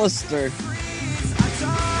 Alistair.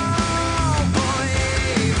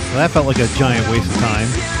 Well, that felt like a giant waste of time.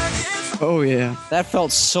 Oh yeah. That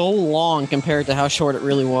felt so long compared to how short it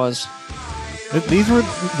really was. This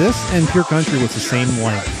and Pure Country was the same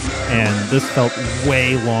length, and this felt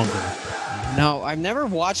way longer. No, I've never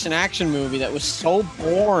watched an action movie that was so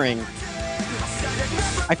boring.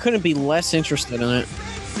 I couldn't be less interested in it.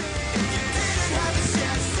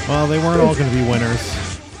 Well, they weren't all going to be winners.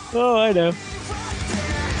 Oh, I know.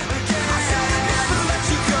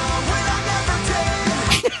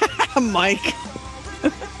 Mike.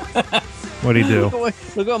 What'd he do?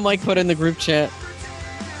 Look what Mike put in the group chat.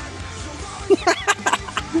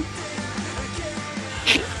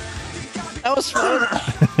 That was fun.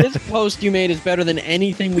 This post you made is better than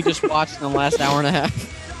anything we just watched in the last hour and a half.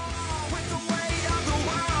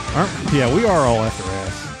 Yeah, we are all after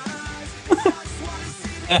ass.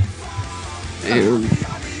 Damn.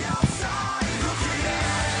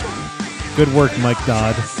 Good work, Mike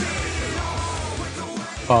Dodd.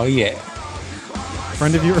 Oh yeah.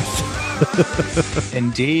 Friend of yours?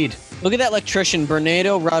 Indeed. Look at that electrician,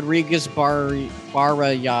 Bernardo Rodriguez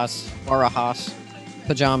Barajas.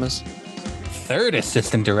 Pajamas. Third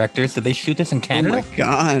assistant directors. Did they shoot this in Canada? Oh my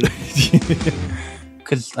god.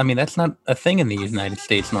 Because I mean, that's not a thing in the United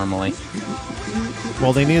States normally.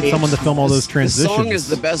 Well, they needed someone to film all those The transitions. song is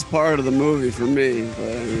the best part of the movie for me,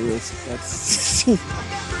 but I mean, that's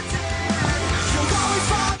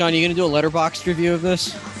John, you gonna do a letterboxd review of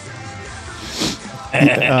this?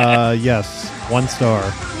 Yes, 1 star.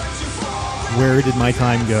 Where did my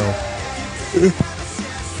time go?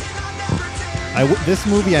 This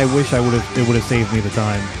movie, I wish it would have saved me the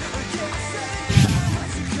time.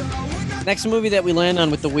 Next movie that we land on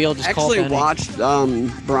with the wheel, just I call actually Benny. watched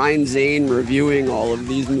Brian Zane reviewing all of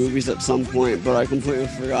these movies at some point, but I completely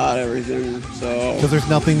forgot everything. So Because there's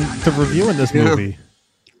nothing to review in this Yeah. movie.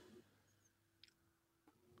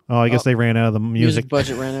 Oh, I guess they ran out of the music.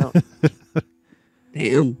 budget ran out.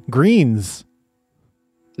 Damn. Greens.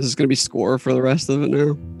 Is this gonna be score for the rest of it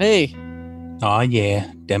now? Hey, Oh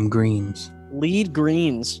yeah, them greens. lead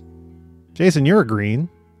greens. Jason, you're a green.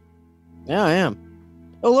 Yeah, I am.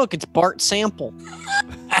 Oh, look, it's Bart Sample.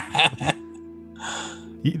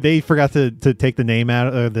 They forgot to take the name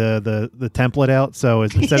out of the template out, so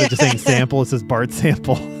instead of just saying sample, it says Bart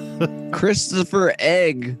Sample. Christopher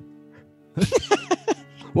Egg.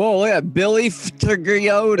 Whoa, look at Billy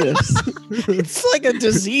Ptergiotis. It's like a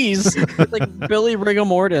disease. Like Billy rigor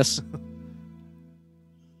mortis.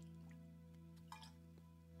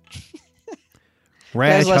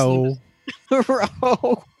 Rajo.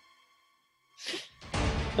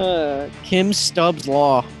 Kim Stubbs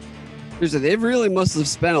Law. They really must have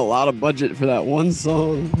spent a lot of budget for that one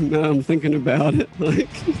song. Now I'm thinking about it. Like,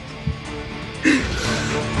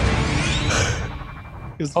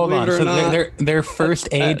 hold on. So their first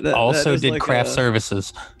aid also did like craft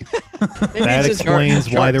services. That explains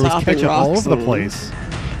why there was ketchup all over the place.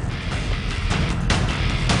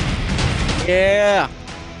 Yeah.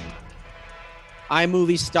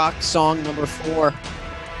 iMovie stock song number 4.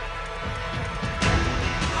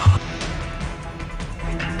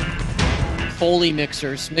 Foley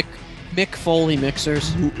mixers. Mick Foley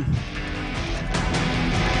mixers.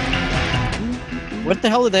 What the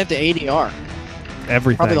hell did they have to ADR?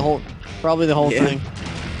 Everything. Probably the whole thing.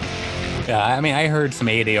 Yeah, I mean, I heard some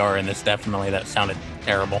ADR in this, definitely. That sounded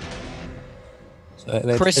terrible.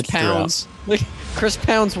 So Chris Pounds. Look, Chris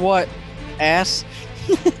Pounds what? Ass?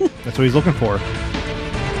 That's what he's looking for.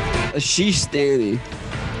 A sheesh stanny.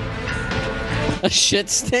 A shit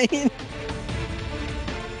stain?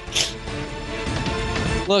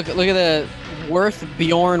 Look at the Worth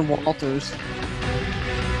Bjorn Walters.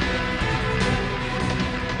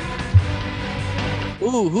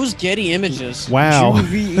 Ooh, who's Getty Images? Wow.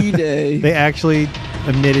 QVE Day. They actually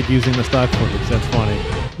admitted using the stock footage. That's funny.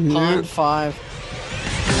 Pond 5.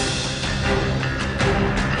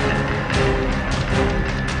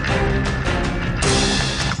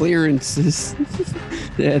 Clearances.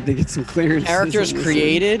 They had to get some clearances. Characters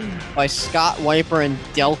created by Scott Wiper and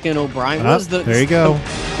Delkin O'Brien. What was the? There you go.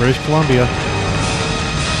 British Columbia.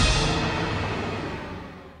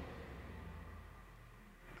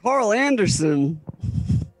 Carl Anderson.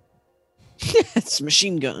 It's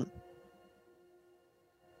Machine Gun.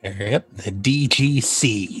 Yep, the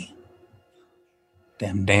DGC.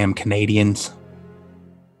 Them damn Canadians.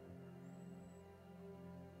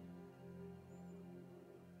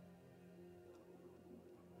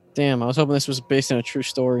 Damn, I was hoping this was based on a true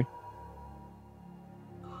story.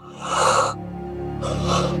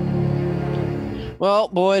 Well,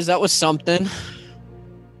 boys, that was something.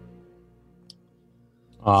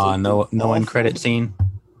 No end credit scene.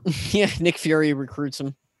 Yeah, Nick Fury recruits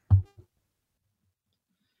him.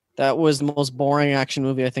 That was the most boring action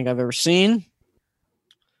movie I think I've ever seen.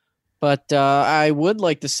 But I would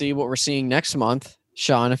like to see what we're seeing next month.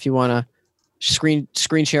 Sean, if you want to screen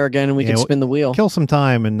share again and we can spin the wheel. Kill some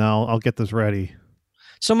time and I'll get this ready.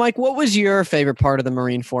 So, Mike, what was your favorite part of the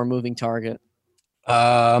Marine 4 moving target?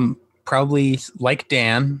 Probably, like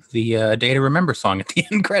Dan, the Day to Remember song at the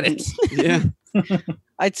end credits. Yeah.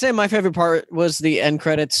 I'd say my favorite part was the end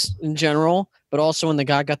credits in general, but also when the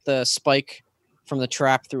guy got the spike from the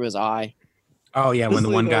trap through his eye. Oh, yeah, when the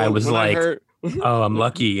one guy was like, oh, I'm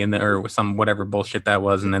lucky, or some whatever bullshit that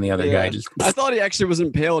was, and then the other guy just... I thought he actually was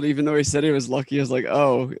impaled, even though he said he was lucky. I was like,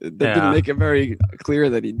 oh, that didn't make it very clear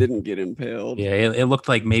that he didn't get impaled. Yeah, it looked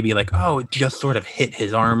like maybe like, oh, it just sort of hit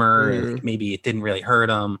his armor, and maybe it didn't really hurt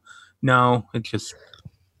him. No, it just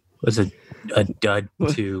was a dud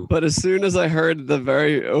too. But as soon as I heard the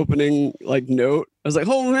very opening note, I was like,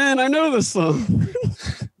 oh man, I know this song.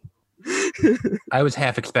 I was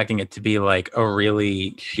half expecting it to be like a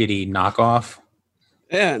really shitty knockoff.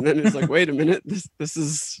 Yeah, and then it's like, wait a minute, this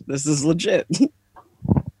is legit.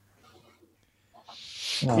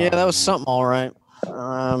 Yeah, that was something, all right.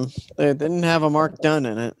 They didn't have a Mark Dunn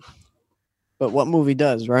in it, but what movie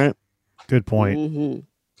does, right? Good point. Mm-hmm.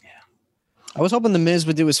 I was hoping The Miz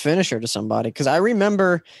would do his finisher to somebody because I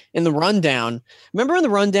remember in the rundown,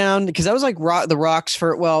 because that was like The Rock's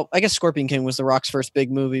first. Well, I guess Scorpion King was The Rock's first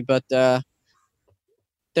big movie, but that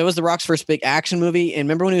was The Rock's first big action movie. And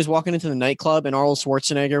remember when he was walking into the nightclub and Arnold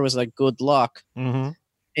Schwarzenegger was like, "Good luck," and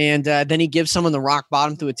then he gives someone the rock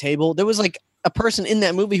bottom through a table. There was like a person in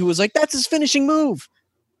that movie who was like, "That's his finishing move."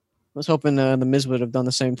 I was hoping The Miz would have done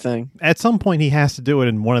the same thing. At some point, he has to do it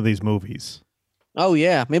in one of these movies. Oh,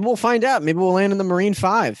 yeah. Maybe we'll find out. Maybe we'll land in the Marine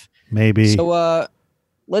 5. Maybe. So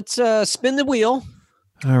let's spin the wheel.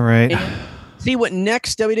 All right. See what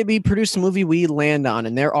next WWE produced movie we land on.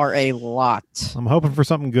 And there are a lot. I'm hoping for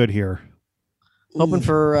something good here. Hoping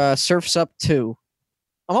for Surf's Up 2.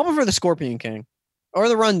 I'm hoping for the Scorpion King. Or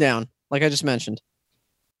the Rundown, like I just mentioned.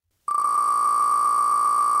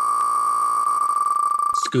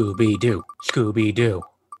 Scooby-Doo. Scooby-Doo.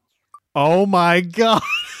 Oh, my God.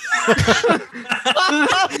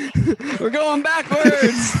 We're going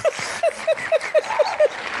backwards.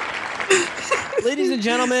 Ladies and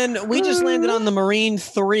gentlemen, we just landed on the Marine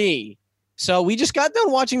 3. So we just got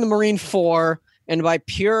done watching the Marine 4, and by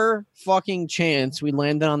pure fucking chance, we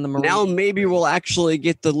landed on the Marine. Now maybe we'll actually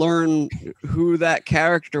get to learn who that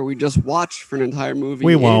character we just watched for an entire movie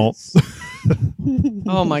We is. won't.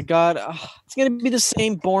 Oh my god. Ugh, it's going to be the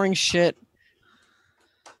same boring shit.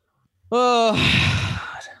 Oh.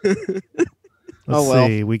 Let's well.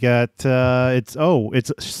 see. We got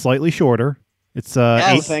it's slightly shorter. It's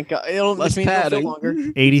Thank God. It'll Less mean it'll feel padding. longer.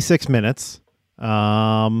 86 minutes.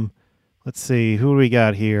 Let's see. Who do we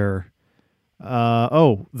got here?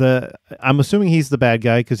 I'm assuming he's the bad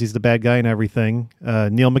guy because he's the bad guy in everything.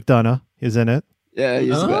 Neil McDonough is in it. Yeah,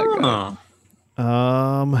 he's the bad guy.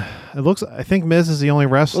 I think Miz is the only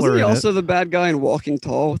wrestler Wasn't he in also the bad guy in Walking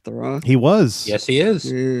Tall with The Rock? it. He was. Yes, he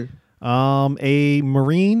is. Yeah. A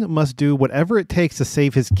Marine must do whatever it takes to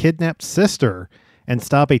save his kidnapped sister and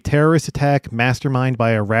stop a terrorist attack masterminded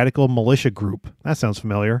by a radical militia group. That sounds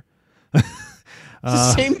familiar. It's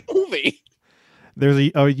the same movie.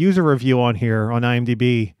 There's a user review on here on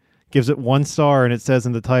IMDb. Gives it 1 star, and it says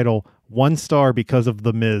in the title, 1 star because of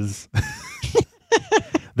The Miz.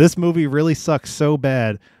 This movie really sucks so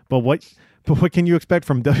bad, but what can you expect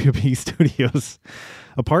from WB Studios?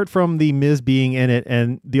 Apart from The Miz being in it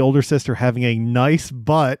and the older sister having a nice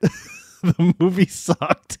butt, the movie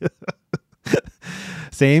sucked.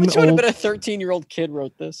 Which would have been a 13-year-old kid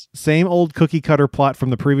wrote this. Same old cookie cutter plot from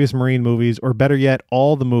the previous Marine movies, or better yet,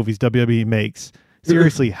 all the movies WWE makes.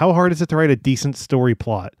 Seriously, how hard is it to write a decent story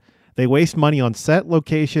plot? They waste money on set,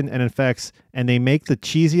 location, and effects, and they make the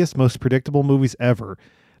cheesiest, most predictable movies ever.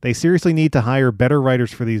 They seriously need to hire better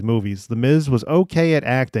writers for these movies. The Miz was okay at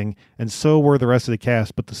acting, and so were the rest of the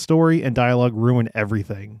cast, but the story and dialogue ruin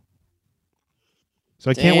everything. So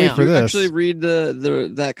I can't wait for Did you this. actually read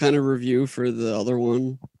that kind of review for the other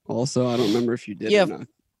one? Also, I don't remember if you did Yeah, or not.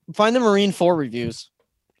 find the Marine 4 reviews.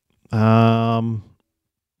 Hey,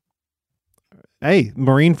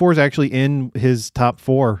 Marine 4 is actually in his top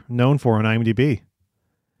 4, known for on IMDb.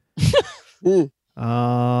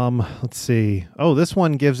 Let's see. Oh, this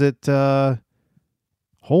one gives it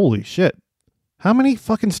holy shit. How many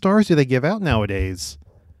fucking stars do they give out nowadays?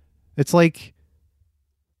 It's like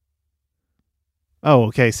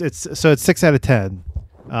okay, so it's 6 out of 10.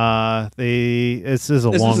 This is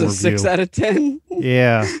a long review. This is a 6 out of 10?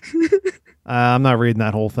 Yeah. I'm not reading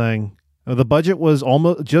that whole thing. The budget was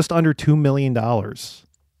almost just under $2 million. Damn.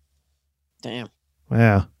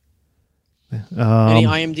 Yeah. Any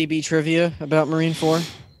IMDb trivia about Marine 4?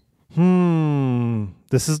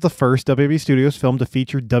 This is the first WWE Studios film to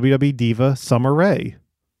feature WWE diva Summer Rae.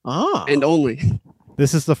 Ah. And only.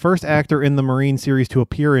 This is the first actor in the Marine series to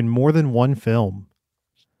appear in more than one film.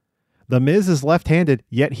 The Miz is left-handed,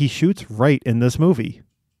 yet he shoots right in this movie.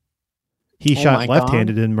 He shot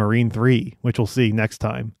left-handed in Marine 3, which we'll see next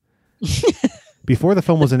time. Before the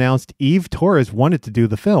film was announced, Eve Torres wanted to do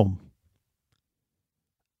the film.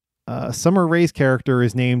 Summer Rae's character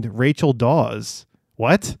is named Rachel Dawes.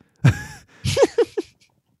 What?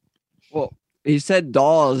 Well, he said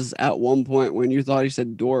Dawes at one point when you thought he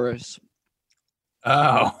said Doris.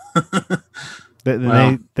 Oh.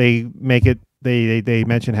 They make it. They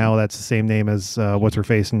mention how that's the same name as what's her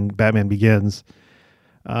face in Batman Begins.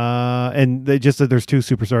 And they just said there's 2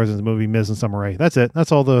 superstars in the movie, Miz and Summer Rae. That's it.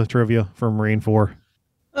 That's all the trivia for Marine 4.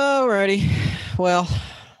 Alrighty. Well,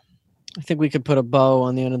 I think we could put a bow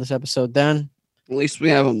on the end of this episode then. At least we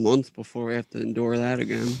have a month before we have to endure that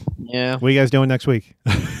again. Yeah. What are you guys doing next week?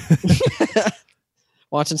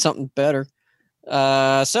 Watching something better.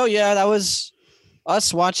 So yeah, that was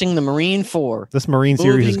us watching the Marine 4. This Marine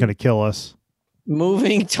series is going to kill us.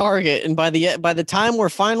 Moving target, and by the time we're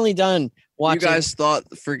finally done watching, You guys thought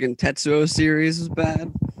the freaking Tetsuo series was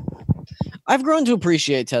bad? I've grown to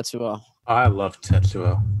appreciate Tetsuo. I love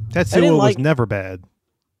Tetsuo. Tetsuo was never bad.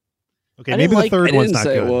 Okay, I maybe didn't the third I one's didn't not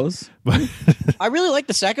say good. it was. I really like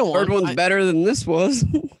the second one. Third one's better than this was.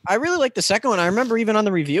 I really like the second one. I remember even on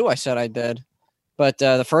the review I said I did, but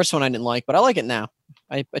the first one I didn't like. But I like it now.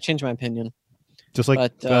 I changed my opinion. Just like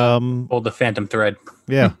Hold the Phantom Thread.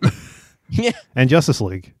 Yeah. Yeah. And Justice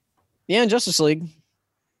League. Yeah, and Justice League.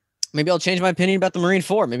 Maybe I'll change my opinion about the Marine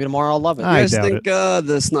 4. Maybe tomorrow I'll love it. You guys think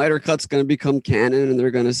the Snyder Cut's going to become canon and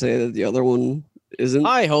they're going to say that the other one isn't?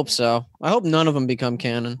 I hope so. I hope none of them become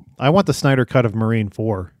canon. I want the Snyder Cut of Marine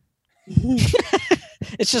 4.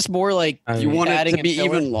 It's just more like you want it adding to be and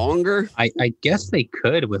filler. even longer? I guess they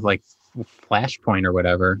could with like Flashpoint or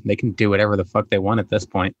whatever. They can do whatever the fuck they want at this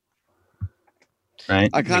point. Right?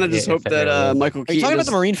 I kind of just hope that Michael Are you Keaton talking about is-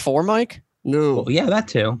 the Marine 4, Mike? No. Well, yeah, that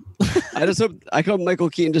too. I hope Michael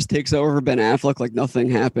Keaton just takes over Ben Affleck like nothing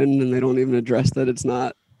happened, and they don't even address that it's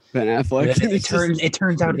not Ben Affleck. It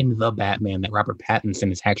turns out in The Batman that Robert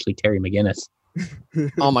Pattinson is actually Terry McGinnis.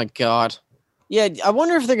 Oh my god. Yeah, I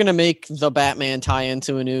wonder if they're gonna make the Batman tie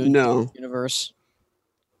into a new universe.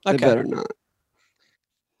 They better not.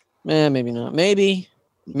 Maybe not. Maybe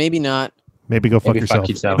not. Maybe go fuck Maybe yourself. fuck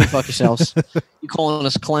yourself. Maybe fuck yourselves. You calling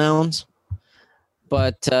us clowns?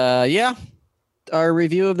 But yeah, our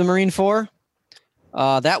review of the Marine 4.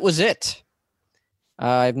 That was it.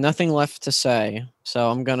 I have nothing left to say, so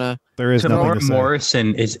I'm gonna. There is nothing Tamora to say.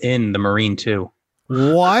 Morrison is in the Marine 2.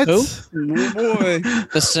 What? Who? Oh boy.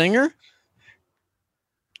 The singer?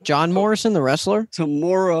 John Morrison, the wrestler?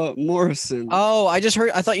 Tamora Morrison. Oh, I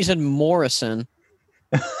thought you said Morrison.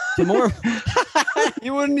 Tamora.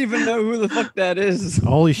 You wouldn't even know who the fuck that is.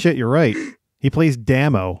 Holy shit, you're right. He plays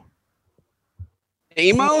Damo.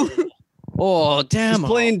 Damo? Oh, damn. He's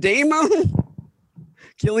playing Damo?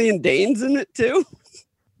 Killian Dane's in it too?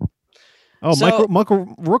 Oh,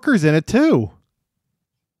 Michael Rooker's in it too.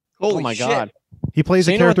 Holy oh my shit. god. He plays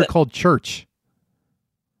So a you know what character called Church.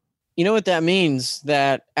 You know what that means?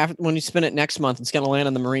 That when you spin it next month, it's going to land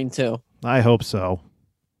on the Marine too. I hope so.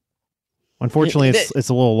 Unfortunately, it's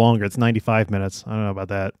a little longer. It's 95 minutes. I don't know about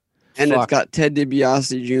that. And Fuck. it's got Ted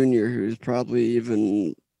DiBiase Jr., who's probably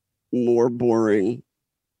even more boring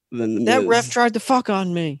than the That Miz. ref tried to fuck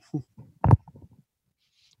on me.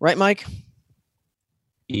 Right, Mike?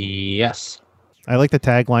 Yes. I like the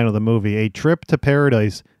tagline of the movie. A trip to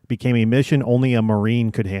paradise became a mission only a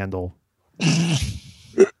Marine could handle.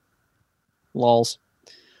 Lols.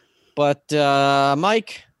 But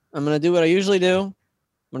Mike, I'm going to do what I usually do.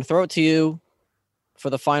 I'm going to throw it to you for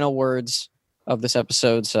the final words of this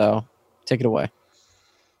episode. So take it away.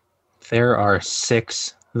 There are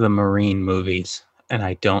 6 The Marine movies, and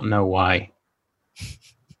I don't know why.